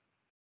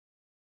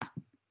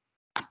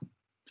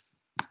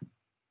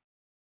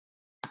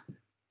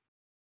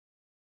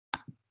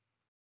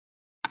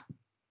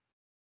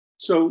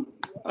 So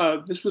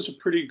this was a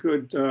pretty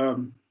good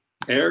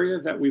area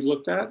that we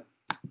looked at.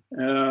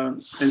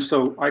 And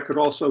so I could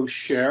also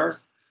share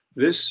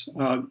this.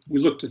 We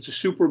looked at the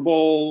Super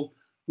Bowl.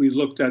 We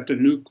looked at the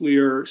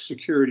Nuclear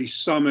Security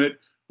Summit.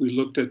 We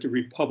looked at the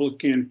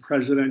Republican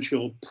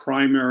presidential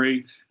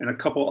primary and a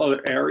couple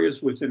other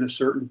areas within a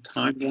certain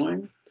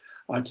timeline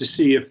to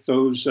see if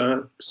those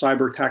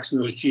cyber attacks in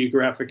those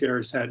geographic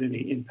areas had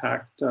any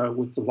impact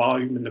with the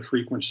volume and the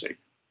frequency.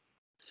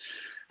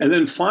 And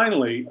then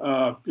finally,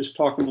 just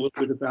talking a little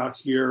bit about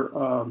here,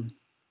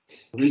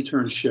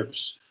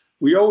 internships.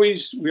 We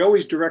always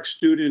direct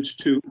students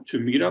to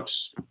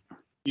meetups.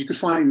 You can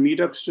find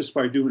meetups just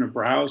by doing a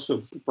browse.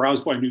 So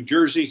browse by New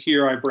Jersey.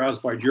 Here I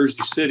browse by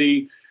Jersey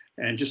City,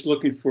 and just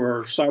looking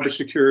for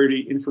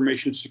cybersecurity,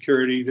 information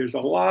security. There's a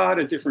lot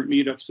of different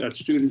meetups that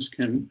students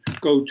can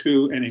go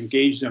to and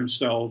engage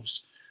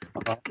themselves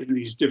in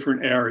these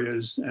different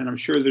areas. And I'm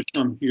sure there's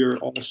some here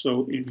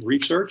also in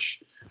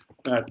research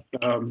that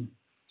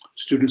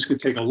students can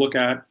take a look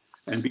at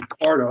and be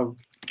part of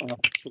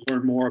to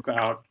learn more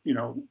about, you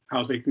know,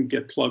 how they can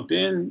get plugged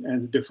in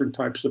and different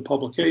types of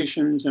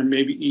publications, and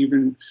maybe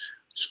even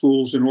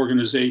schools and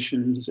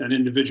organizations and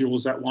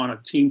individuals that want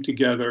to team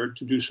together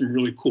to do some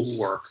really cool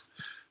work.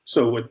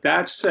 So with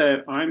that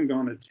said, I'm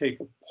going to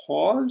take a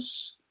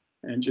pause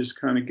and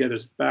just kind of get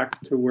us back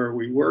to where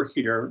we were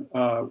here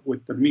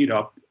with the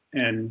meetup,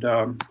 and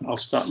I'll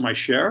stop my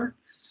share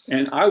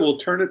and I will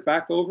turn it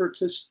back over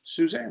to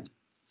Susanne.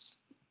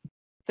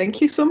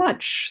 Thank you so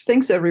much.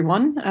 Thanks,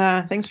 everyone.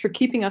 Thanks for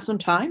keeping us on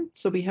time.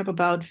 So we have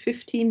about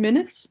 15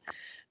 minutes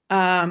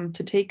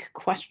to take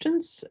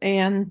questions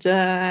and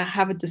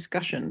have a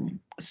discussion.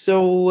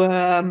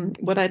 So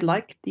what I'd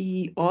like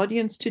the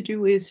audience to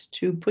do is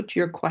to put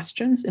your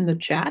questions in the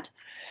chat,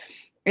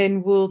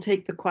 and we'll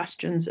take the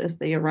questions as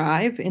they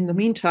arrive. In the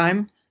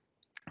meantime,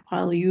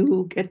 while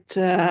you get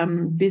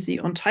busy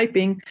on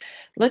typing,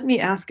 let me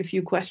ask a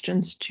few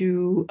questions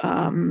to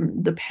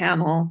the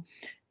panel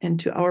and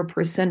to our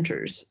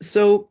presenters.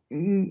 So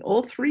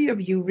all three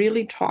of you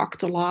really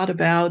talked a lot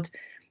about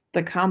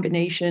the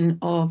combination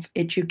of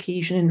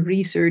education and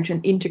research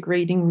and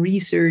integrating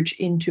research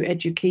into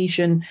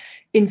education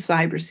in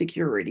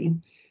cybersecurity.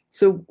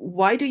 So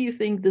why do you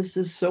think this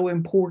is so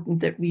important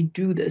that we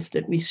do this,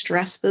 that we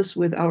stress this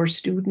with our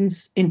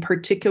students, in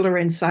particular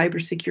in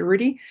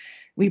cybersecurity?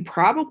 We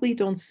probably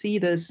don't see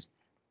this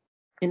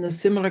in the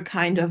similar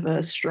kind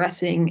of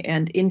stressing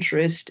and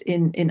interest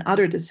in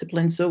other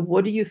disciplines. So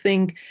what do you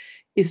think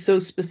is so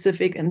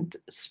specific and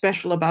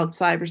special about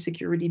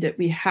cybersecurity that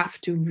we have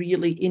to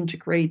really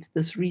integrate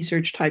this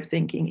research type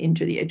thinking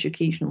into the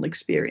educational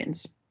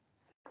experience?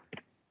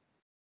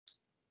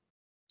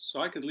 So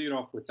I could lead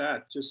off with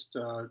that. Just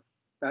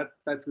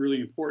that's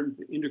really important,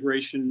 the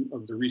integration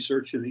of the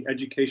research in the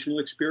educational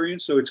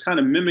experience. So it's kind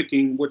of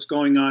mimicking what's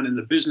going on in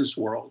the business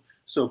world.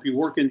 So if you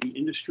work in the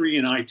industry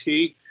in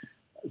IT,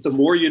 the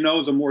more you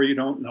know, the more you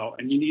don't know.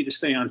 And you need to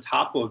stay on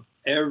top of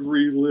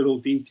every little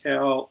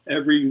detail,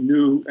 every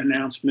new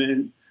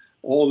announcement,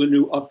 all the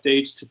new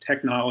updates to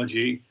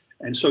technology.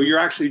 And so you're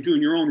actually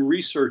doing your own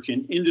research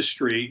in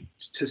industry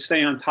to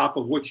stay on top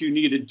of what you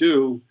need to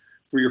do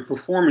for your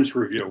performance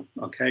review,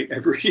 okay,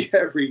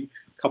 every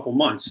couple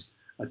months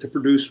to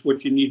produce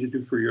what you need to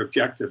do for your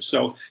objectives.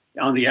 So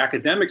on the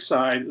academic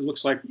side, it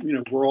looks like, you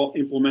know, we're all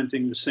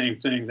implementing the same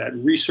thing, that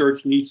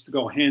research needs to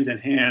go hand in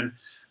hand,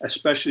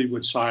 especially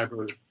with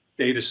cyber,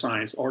 data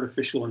science,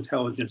 artificial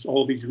intelligence,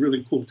 all these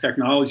really cool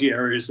technology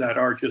areas that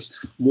are just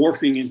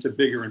morphing into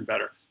bigger and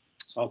better.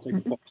 So I'll take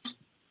a pause.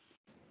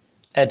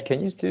 Ed,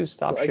 can you do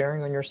stop So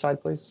sharing on your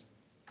side, please?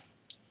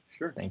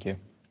 Sure. Thank you.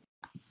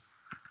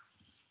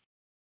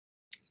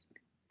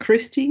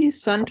 Christie,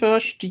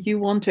 Santosh, do you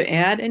want to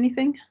add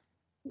anything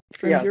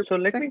from yeah, your so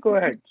let me perspective? go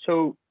ahead.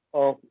 So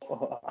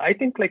I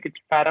think like it's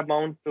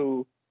paramount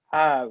to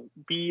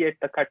be at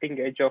the cutting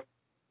edge of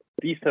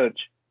research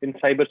in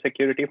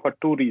cybersecurity for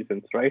two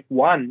reasons, right?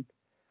 One,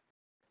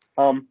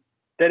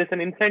 there is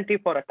an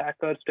incentive for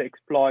attackers to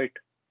exploit,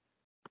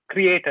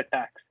 create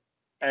attacks,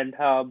 and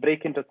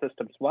break into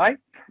systems. Why?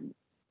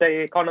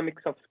 The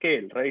economics of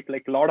scale, right?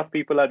 Like a lot of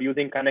people are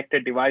using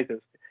connected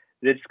devices.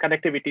 There's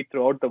connectivity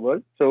throughout the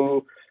world.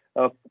 So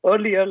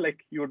earlier, like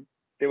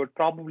they would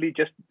probably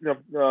just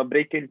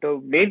break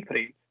into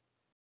mainframes.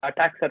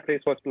 Attack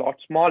surface was a lot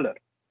smaller.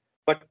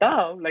 But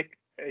now, like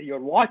your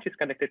watch is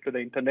connected to the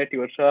internet,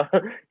 your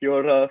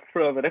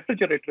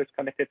refrigerator is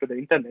connected to the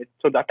internet.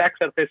 So the attack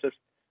surface is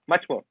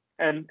much more.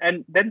 And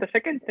then the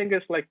second thing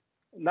is like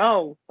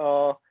now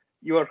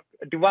your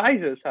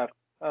devices are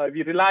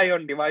we rely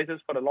on devices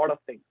for a lot of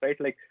things, right?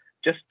 Like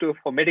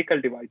for medical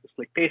devices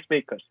like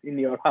pacemakers in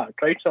your heart,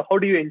 right? So how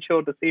do you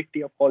ensure the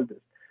safety of all this?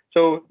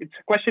 So it's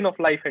a question of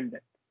life and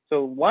death.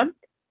 So one,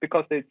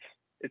 because it's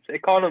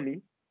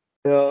economy,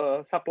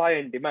 supply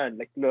and demand,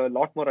 like a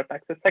lot more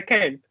attacks. The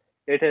second,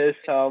 it is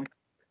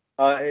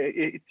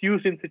it's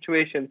used in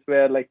situations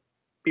where like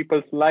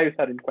people's lives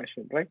are in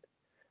question, right?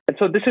 And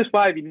so this is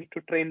why we need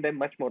to train them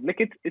much more. Like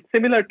it's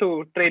similar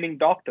to training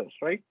doctors,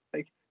 right?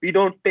 Like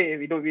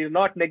we're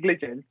not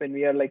negligent when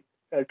we are like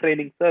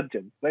training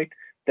surgeons, right?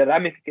 The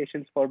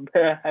ramifications for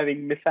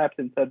having mishaps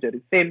in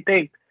surgery. Same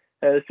thing,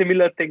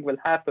 similar thing will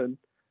happen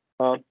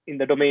in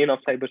the domain of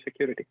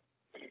cybersecurity.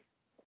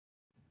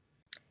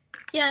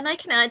 Yeah, and I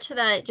can add to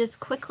that just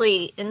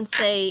quickly and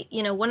say,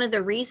 one of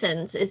the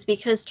reasons is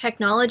because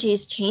technology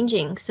is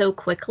changing so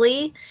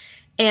quickly.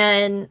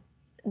 And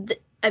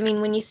I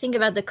mean, when you think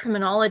about the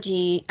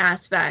criminology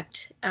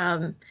aspect,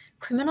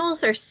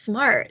 criminals are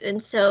smart.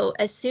 And so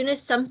as soon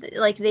as something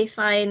like they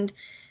find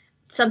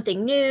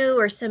something new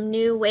or some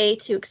new way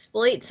to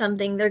exploit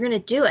something, they're going to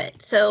do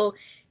it. So,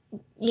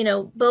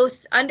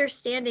 both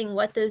understanding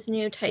what those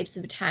new types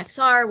of attacks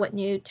are, what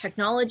new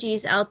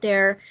technologies out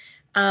there,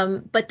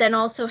 but then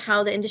also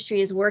how the industry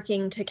is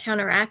working to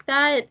counteract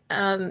that.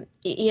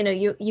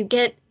 You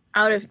get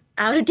out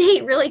of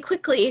date really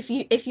quickly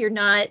if you're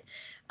not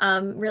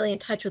really in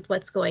touch with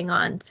what's going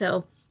on.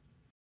 So,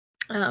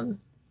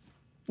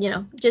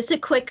 just a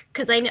quick,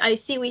 because I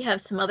see we have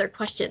some other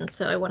questions,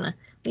 so I want to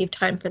leave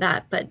time for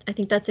that. But I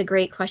think that's a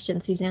great question,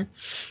 Susanne.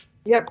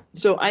 Yep.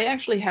 So I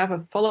actually have a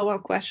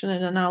follow-up question,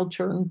 and then I'll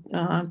turn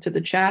to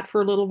the chat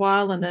for a little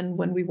while, and then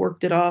when we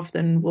worked it off,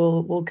 then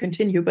we'll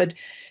continue. But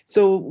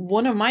so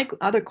one of my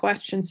other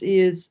questions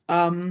is,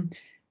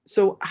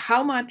 so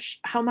how much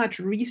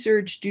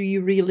research do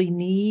you really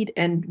need,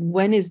 and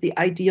when is the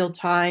ideal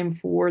time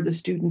for the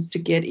students to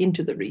get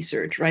into the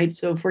research, right?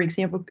 So for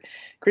example,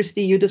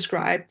 Christie, you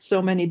described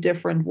so many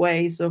different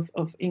ways of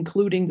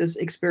including this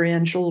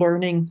experiential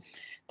learning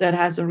that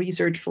has a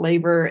research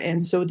flavor,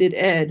 and so did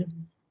Ed.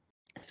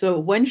 So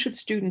when should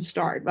students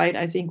start, right?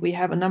 I think we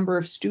have a number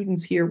of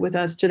students here with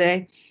us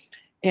today,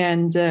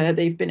 and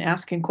they've been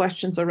asking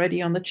questions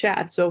already on the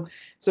chat. So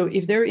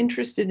if they're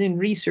interested in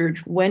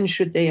research, when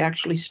should they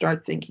actually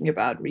start thinking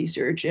about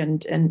research,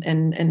 and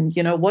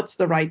what's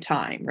the right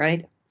time,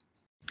 right?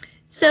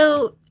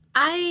 So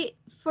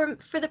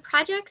for the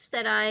projects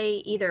that I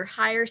either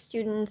hire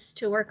students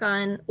to work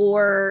on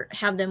or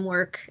have them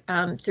work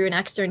through an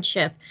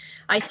externship,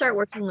 I start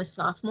working with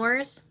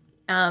sophomores,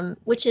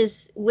 which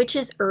is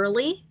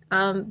early.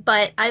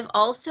 But I've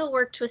also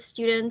worked with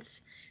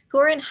students who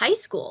are in high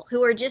school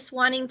who are just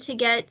wanting to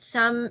get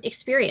some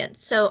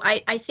experience. So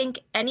I think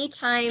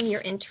anytime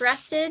you're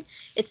interested,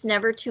 it's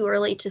never too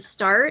early to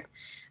start.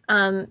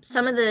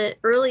 Some of the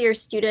earlier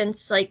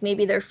students, like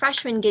maybe they're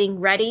freshmen getting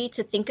ready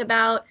to think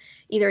about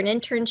either an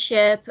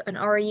internship, an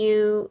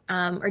RU,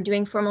 or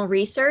doing formal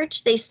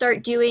research, they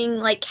start doing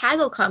like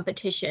Kaggle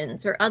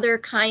competitions or other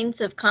kinds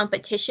of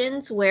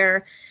competitions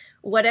where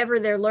whatever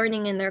they're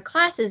learning in their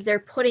classes, they're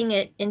putting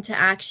it into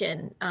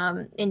action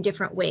in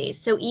different ways.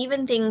 So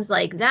even things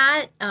like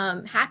that,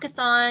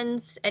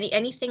 hackathons,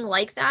 anything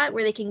like that,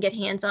 where they can get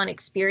hands-on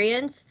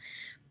experience.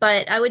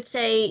 But I would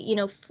say,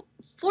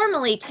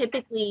 formally,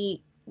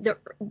 typically the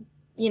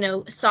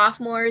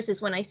sophomores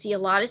is when I see a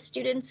lot of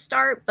students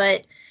start,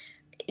 but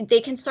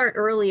they can start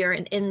earlier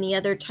in the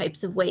other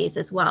types of ways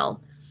as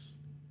well.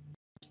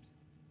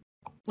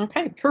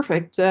 Okay,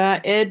 perfect.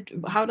 Ed,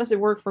 how does it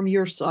work from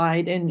your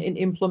side in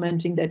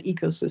implementing that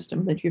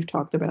ecosystem that you've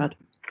talked about?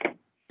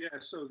 Yeah,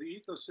 so the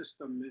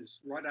ecosystem is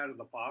right out of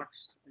the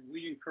box, and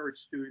we encourage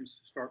students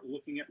to start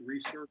looking at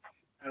research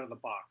out of the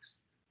box,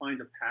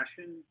 find a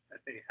passion that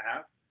they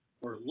have,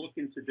 or look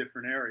into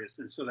different areas.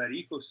 And so that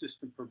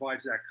ecosystem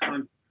provides that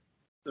content.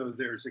 So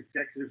there's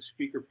executive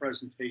speaker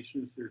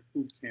presentations, there's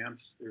boot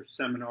camps, there's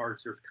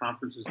seminars, there's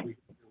conferences we can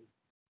do.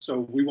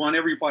 So we want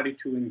everybody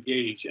to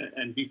engage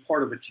and be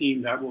part of a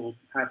team that will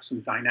have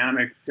some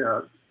dynamic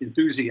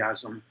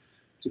enthusiasm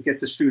to get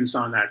the students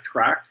on that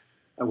track.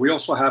 We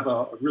also have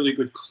a really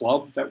good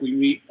club that we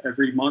meet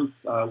every month.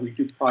 We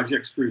do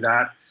projects through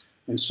that.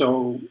 And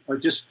so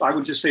I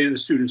would just say to the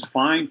students,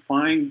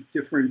 find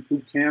different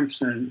boot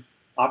camps and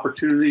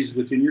opportunities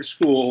within your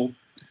school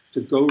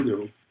to go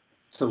to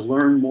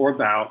learn more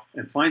about,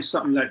 and find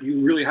something that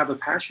you really have a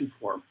passion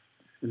for.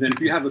 And then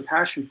if you have a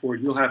passion for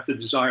it, you'll have the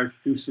desire to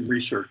do some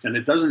research. And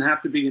it doesn't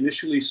have to be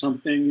initially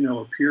something,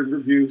 a peer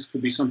review. It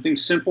could be something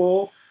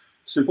simple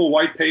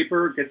white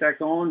paper, get that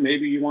going.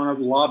 Maybe you want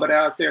to lob it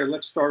out there.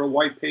 Let's start a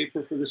white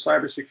paper for the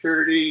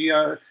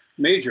cybersecurity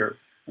major.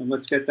 And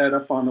let's get that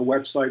up on the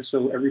website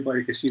so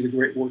everybody can see the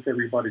great work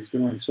everybody's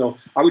doing. So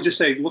I would just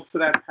say, look for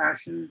that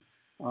passion.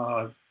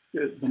 The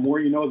more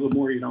you know, the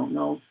more you don't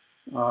know.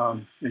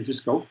 And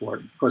just go for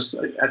it. Because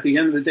at the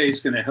end of the day,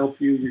 it's going to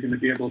help you. You're going to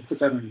be able to put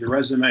that on your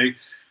resume.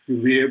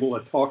 You'll be able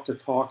to talk the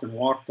talk and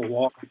walk the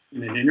walk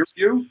in an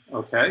interview.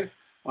 Okay.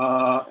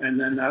 And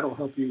then that'll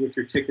help you with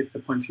your ticket to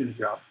punch in a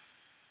job.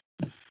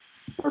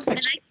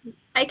 Perfect. And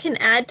I can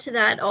add to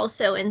that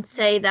also and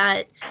say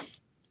that,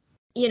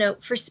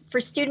 for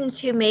students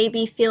who may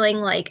be feeling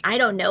like, I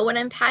don't know what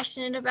I'm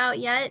passionate about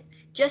yet,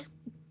 just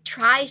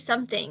try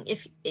something.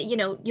 If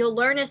you'll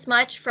learn as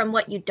much from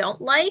what you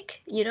don't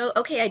like.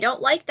 Okay, I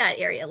don't like that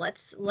area.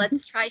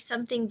 Let's try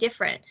something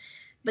different.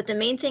 But the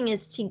main thing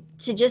is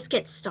to just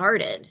get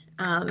started.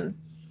 And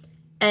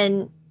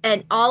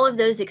all of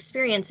those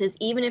experiences,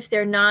 even if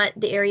they're not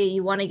the area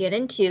you want to get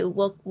into,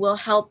 will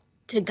help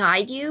to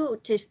guide you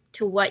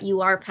to what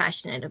you are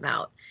passionate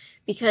about.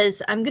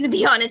 Because I'm going to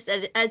be honest,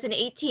 as an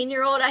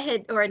 18-year-old,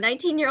 or a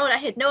 19-year-old, I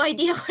had no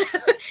idea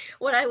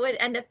what I would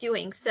end up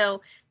doing.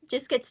 So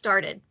just get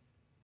started.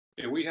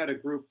 Yeah, we had a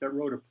group that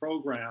wrote a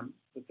program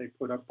that they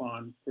put up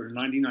on for a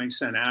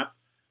 99-cent app,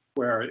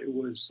 where it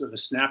was the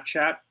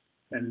Snapchat,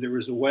 and there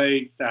was a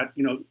way that,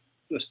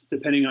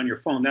 depending on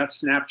your phone, that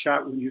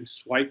Snapchat, when you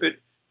swipe it,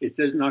 it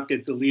does not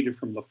get deleted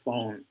from the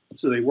phone.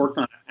 So they worked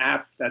on an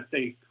app that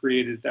they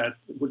created that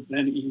would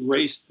then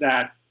erase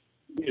that,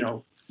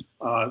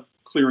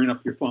 clearing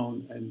up your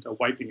phone and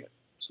wiping it.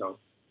 So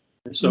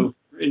if you're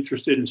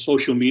interested in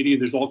social media,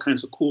 there's all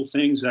kinds of cool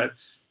things that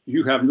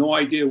you have no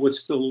idea what's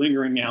still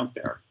lingering out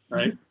there,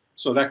 right?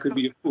 So that could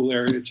be a cool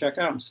area to check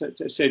out and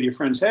say to your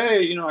friends,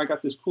 hey, I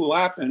got this cool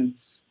app, and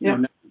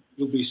now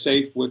you'll be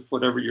safe with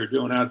whatever you're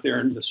doing out there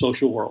in the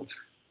social world.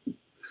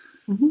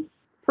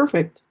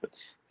 Perfect.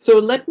 So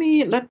let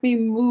me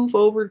move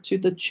over to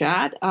the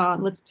chat.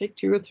 Let's take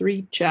 2 or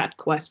 3 chat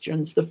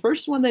questions. The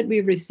first one that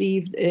we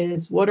received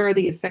is, what are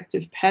the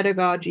effective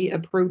pedagogy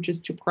approaches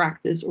to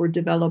practice or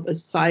develop a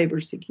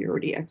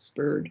cybersecurity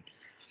expert?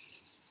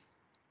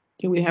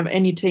 Do we have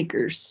any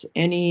takers?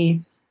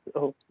 Any?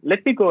 Oh,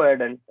 let me go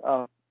ahead and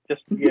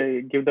just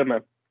give them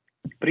a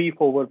brief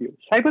overview.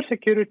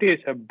 Cybersecurity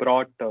is a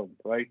broad term,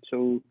 right?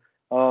 So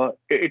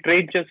it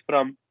ranges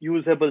from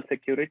usable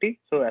security.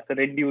 So as an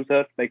end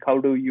user, like how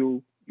do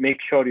you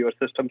make sure your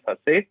systems are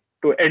safe,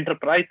 to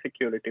enterprise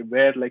security,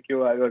 where like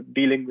you are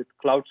dealing with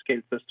cloud scale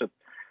systems,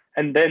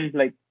 and then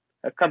like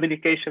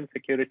communication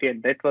security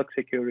and network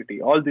security.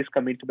 All these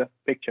come into the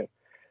picture.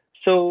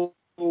 So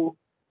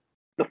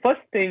the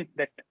first thing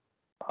that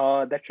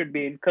should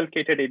be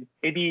inculcated in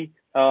any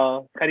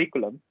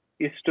curriculum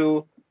is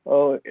to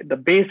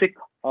the basic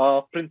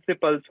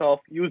principles of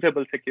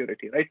usable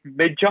security, right?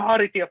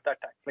 Majority of the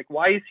attacks, like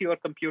why is your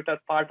computer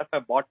part of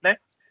a botnet?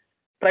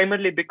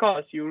 Primarily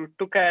because you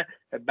took a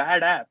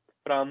bad app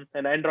from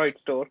an Android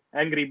store,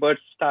 Angry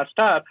Birds ***,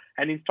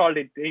 and installed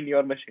it in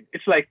your machine.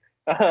 It's like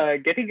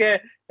getting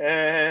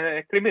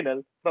a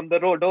criminal from the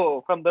road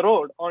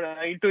on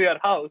into your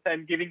house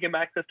and giving him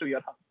access to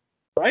your house,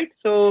 right?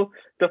 So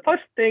the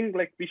first thing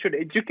like we should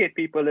educate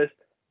people is,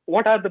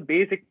 what are the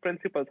basic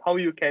principles, how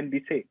you can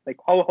be safe? Like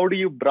how do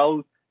you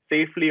browse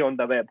safely on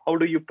the web? How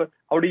do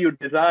you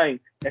design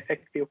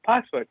effective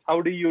passwords?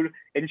 How do you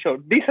ensure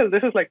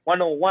this is like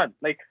 101.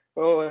 Like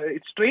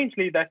it's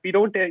strangely that we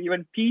don't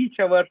even teach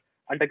our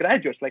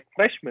undergraduates, like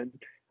freshmen,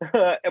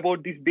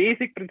 about these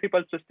basic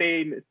principles to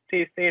stay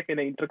safe in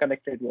an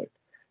interconnected world.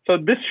 So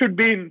this should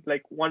be in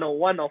like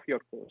 101 of your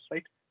course,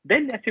 right?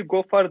 Then as you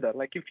go further,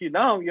 like if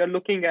you're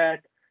looking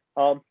at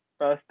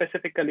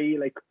specifically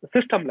like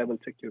system level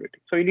security.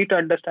 So you need to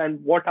understand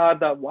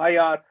why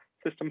are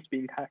systems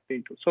being hacked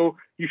into. So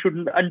you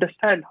should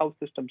understand how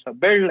systems are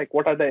built, like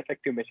what are the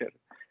effective measures.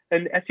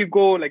 And as you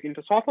go like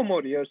into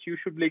sophomore years, you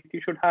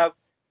should have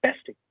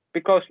testing,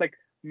 because like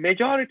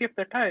majority of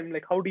the time,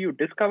 like how do you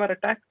discover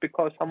attacks?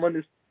 Because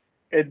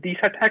these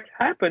attacks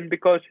happen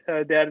because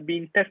they are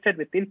being tested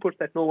with inputs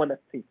that no one has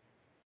seen.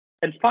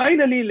 And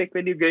finally, like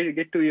when you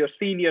get to your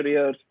senior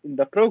years in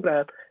the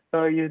program,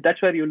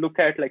 that's where you look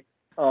at like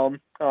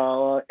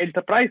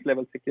enterprise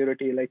level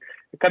security, like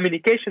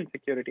communication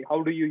security.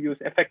 How do you use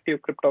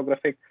effective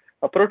cryptographic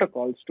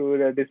protocols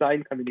to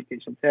design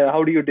communications?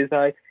 How do you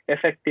design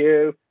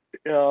effective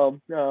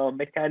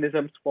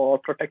mechanisms for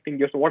protecting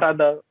yourself? What are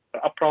the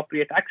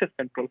appropriate access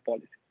control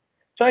policies?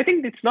 So I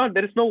think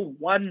there is no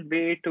one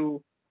way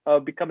to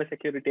become a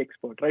security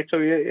expert, right? So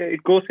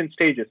it goes in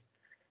stages.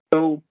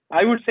 So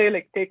I would say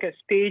like take a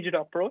staged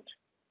approach.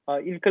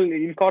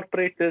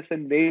 incorporate this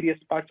in various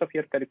parts of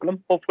your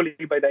curriculum. Hopefully,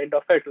 by the end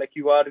of it, like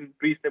you are in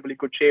reasonably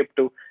good shape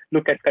to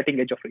look at cutting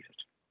edge of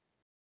research.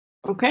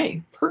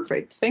 Okay,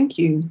 perfect. Thank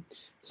you.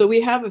 So we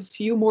have a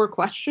few more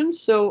questions,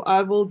 so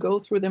I will go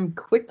through them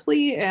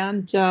quickly,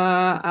 and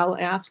I'll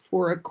ask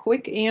for a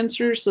quick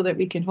answer so that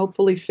we can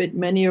hopefully fit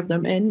many of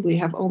them in. We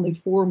have only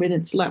 4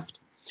 minutes left.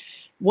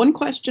 One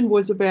question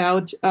was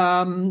about,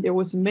 there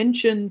was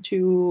mention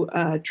to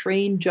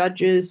train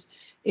judges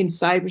in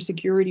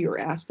cybersecurity or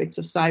aspects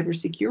of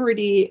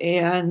cybersecurity,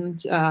 and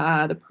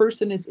the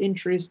person is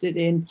interested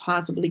in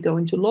possibly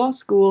going to law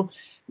school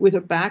with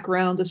a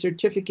background, a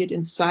certificate in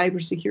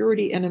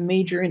cybersecurity, and a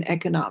major in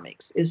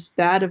economics. Is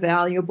that a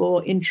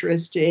valuable,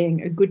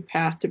 interesting, a good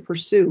path to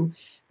pursue?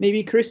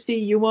 Maybe Christie,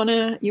 you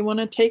wanna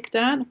take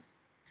that?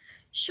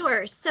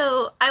 Sure.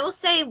 So I will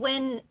say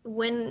when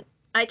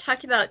I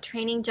talked about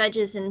training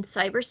judges in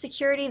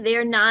cybersecurity,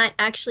 they're not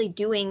actually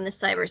doing the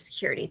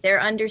cybersecurity. They're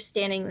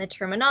understanding the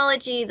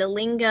terminology, the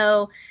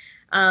lingo,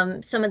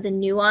 some of the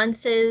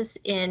nuances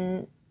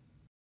in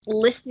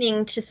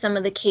listening to some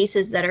of the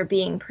cases that are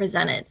being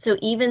presented. So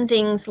even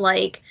things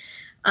like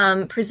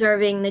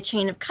preserving the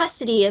chain of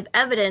custody of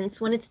evidence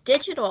when it's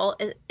digital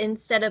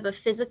instead of a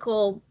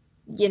physical,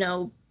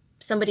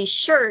 somebody's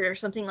shirt or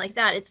something like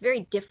that, it's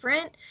very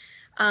different.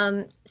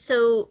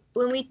 So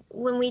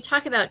when we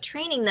talk about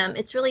training them,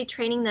 it's really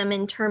training them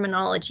in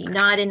terminology,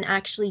 not in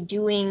actually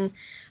doing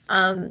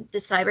the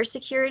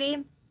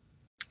cybersecurity.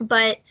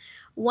 But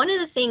one of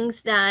the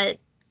things that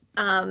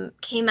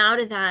came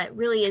out of that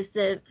really is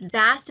the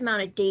vast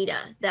amount of data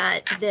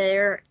that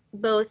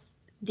both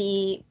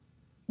the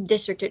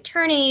district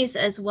attorneys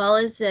as well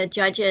as the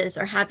judges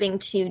are having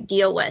to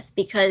deal with,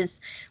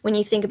 because when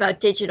you think about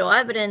digital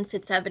evidence,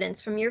 it's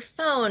evidence from your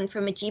phone,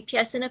 from a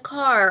GPS in a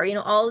car,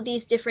 all of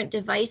these different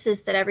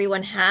devices that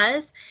everyone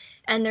has,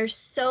 and there's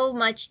so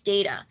much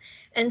data.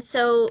 And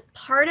so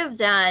part of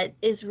that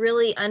is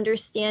really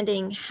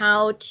understanding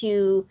how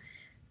to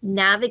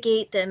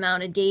navigate the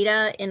amount of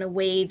data in a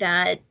way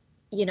that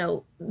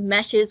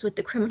meshes with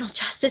the criminal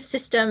justice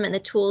system and the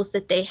tools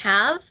that they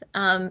have.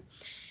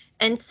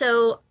 And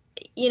so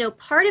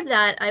part of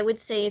that, I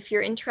would say, if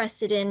you're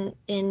interested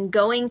in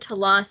going to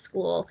law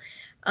school,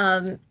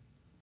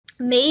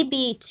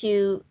 maybe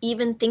to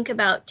even think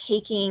about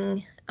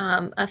taking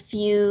a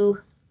few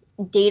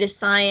data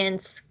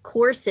science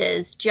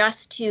courses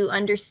just to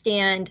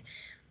understand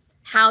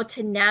how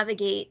to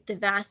navigate the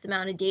vast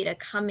amount of data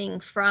coming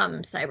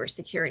from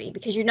cybersecurity,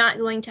 because you're not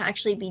going to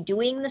actually be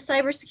doing the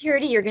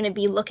cybersecurity, you're going to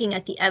be looking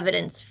at the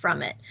evidence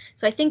from it.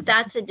 So I think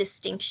that's a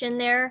distinction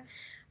there.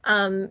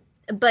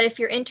 But if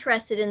you're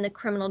interested in the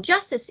criminal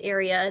justice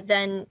area,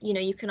 then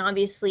you can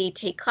obviously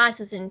take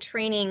classes and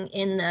training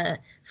in the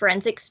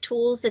forensics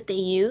tools that they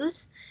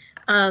use.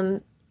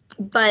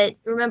 But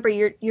remember,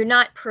 you're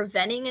not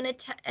preventing an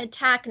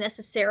attack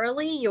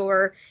necessarily.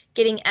 You're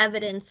getting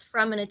evidence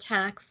from an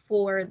attack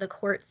for the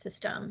court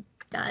system.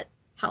 That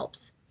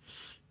helps.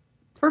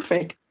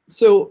 Perfect.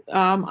 So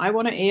I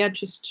want to add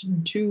just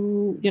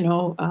two,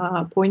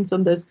 points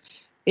on this.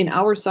 In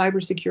our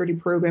cybersecurity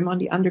program on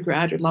the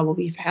undergraduate level,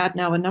 we've had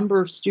now a number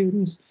of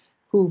students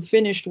who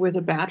finished with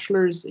a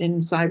bachelor's in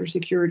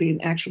cybersecurity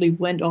and actually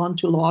went on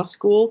to law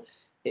school.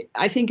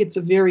 I think it's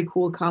a very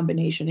cool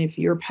combination if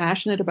you're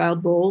passionate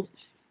about both.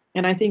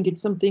 And I think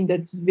it's something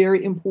that's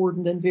very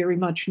important and very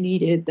much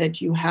needed, that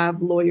you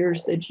have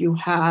lawyers, that you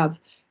have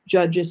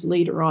judges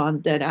later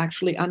on that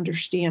actually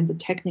understand the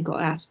technical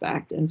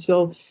aspect. And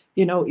so,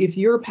 if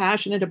you're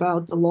passionate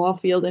about the law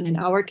field, and in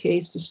our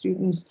case, the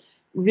students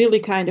really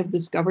kind of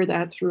discover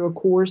that through a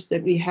course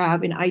that we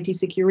have in IT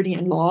security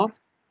and law,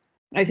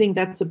 I think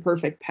that's a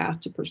perfect path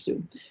to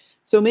pursue.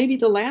 So maybe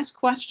the last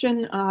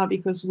question,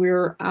 because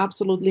we're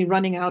absolutely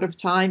running out of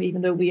time,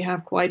 even though we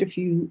have quite a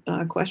few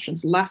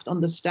questions left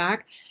on the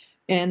stack.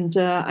 And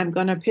I'm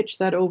going to pitch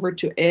that over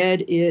to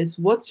Ed, is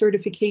what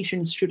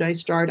certifications should I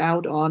start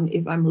out on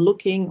if I'm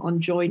looking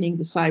on joining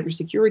the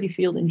cybersecurity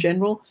field in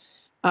general?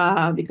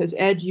 Because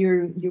Ed,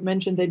 you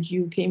mentioned that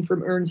you came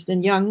from Ernst &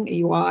 Young,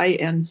 EY,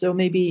 and so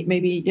maybe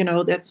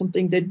that's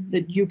something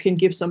that you can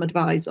give some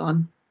advice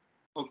on.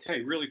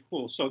 Okay, really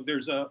cool. So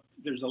there's a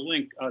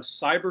link,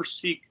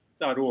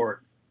 cyberseek.org,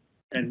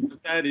 and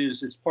what that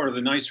is, it's part of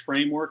the NICE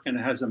framework, and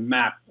it has a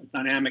map, a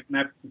dynamic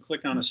map. You can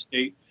click on a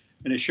state,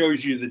 and it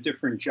shows you the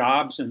different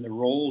jobs and the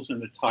roles and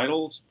the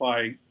titles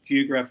by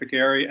geographic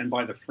area and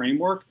by the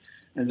framework.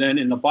 And then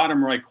in the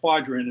bottom right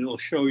quadrant, it'll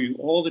show you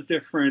all the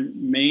different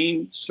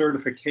main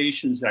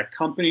certifications that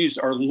companies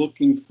are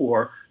looking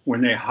for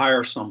when they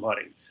hire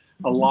somebody.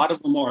 A lot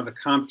of them are the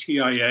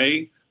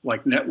CompTIA,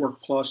 like Network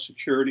Plus,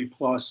 Security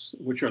Plus,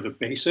 which are the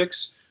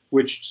basics,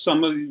 which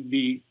some of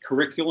the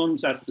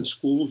curriculums at the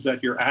schools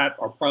that you're at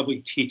are probably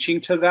teaching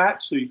to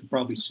that. So you can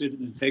probably sit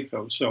in and take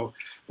those. So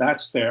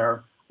that's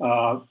there.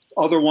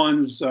 Other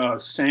ones,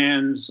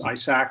 SANS,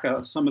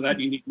 ISACA, some of that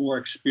you need more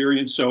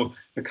experience. So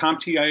the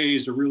CompTIA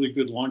is a really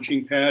good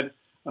launching pad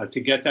to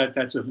get that.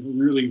 That's a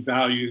really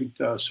valued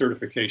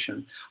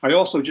certification. I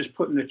also just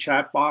put in the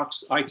chat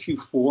box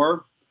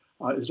IQ4.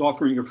 is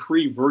offering a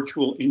free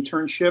virtual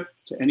internship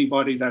to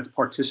anybody that's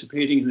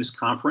participating in this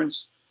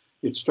conference.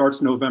 It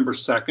starts November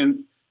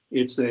 2nd.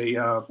 It's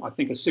I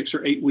think a 6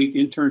 or 8 week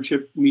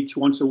internship, meets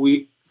once a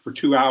week for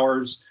 2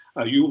 hours.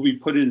 You will be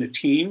put in a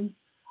team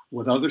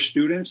with other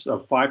students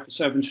of 5 to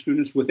 7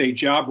 students with a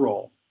job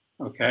role,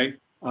 okay?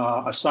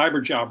 A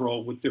cyber job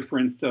role with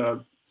different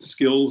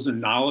skills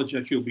and knowledge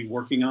that you'll be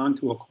working on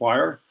to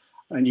acquire.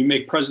 And you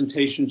make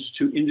presentations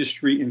to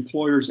industry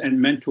employers and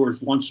mentors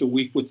once a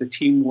week with the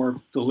teamwork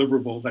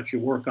deliverable that you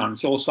work on.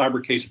 It's all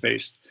cyber case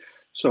based.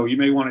 So you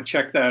may want to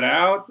check that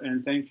out.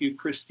 And thank you,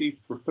 Christie,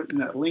 for putting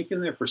that link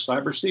in there for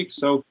CyberSeek.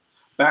 So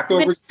back I'm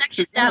over going to to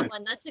second that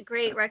one. That's a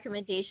great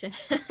recommendation.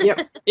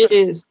 Yep, it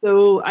is.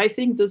 So I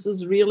think this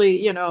is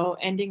really,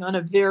 ending on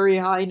a very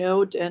high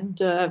note and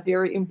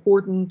very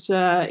important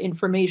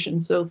information.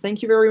 So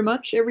thank you very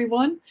much,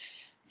 everyone,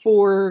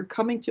 for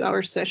coming to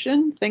our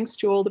session. Thanks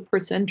to all the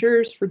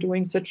presenters for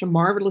doing such a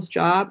marvelous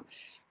job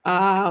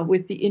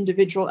with the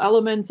individual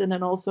elements and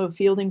then also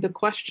fielding the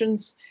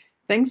questions.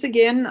 Thanks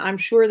again. I'm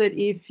sure that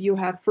if you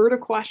have further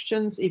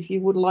questions, if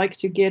you would like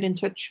to get in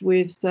touch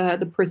with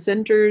the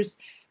presenters,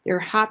 they're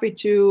happy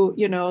to,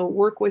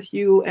 work with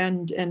you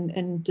and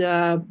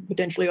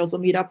potentially also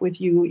meet up with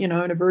you, in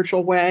a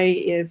virtual way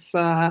if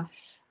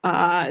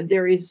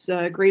there is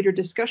greater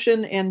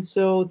discussion. And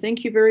so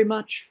thank you very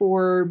much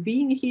for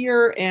being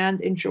here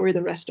and enjoy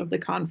the rest of the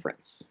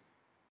conference.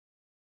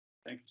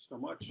 Thank you so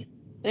much.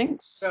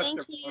 Thanks.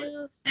 Thank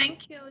you.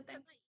 Thank you.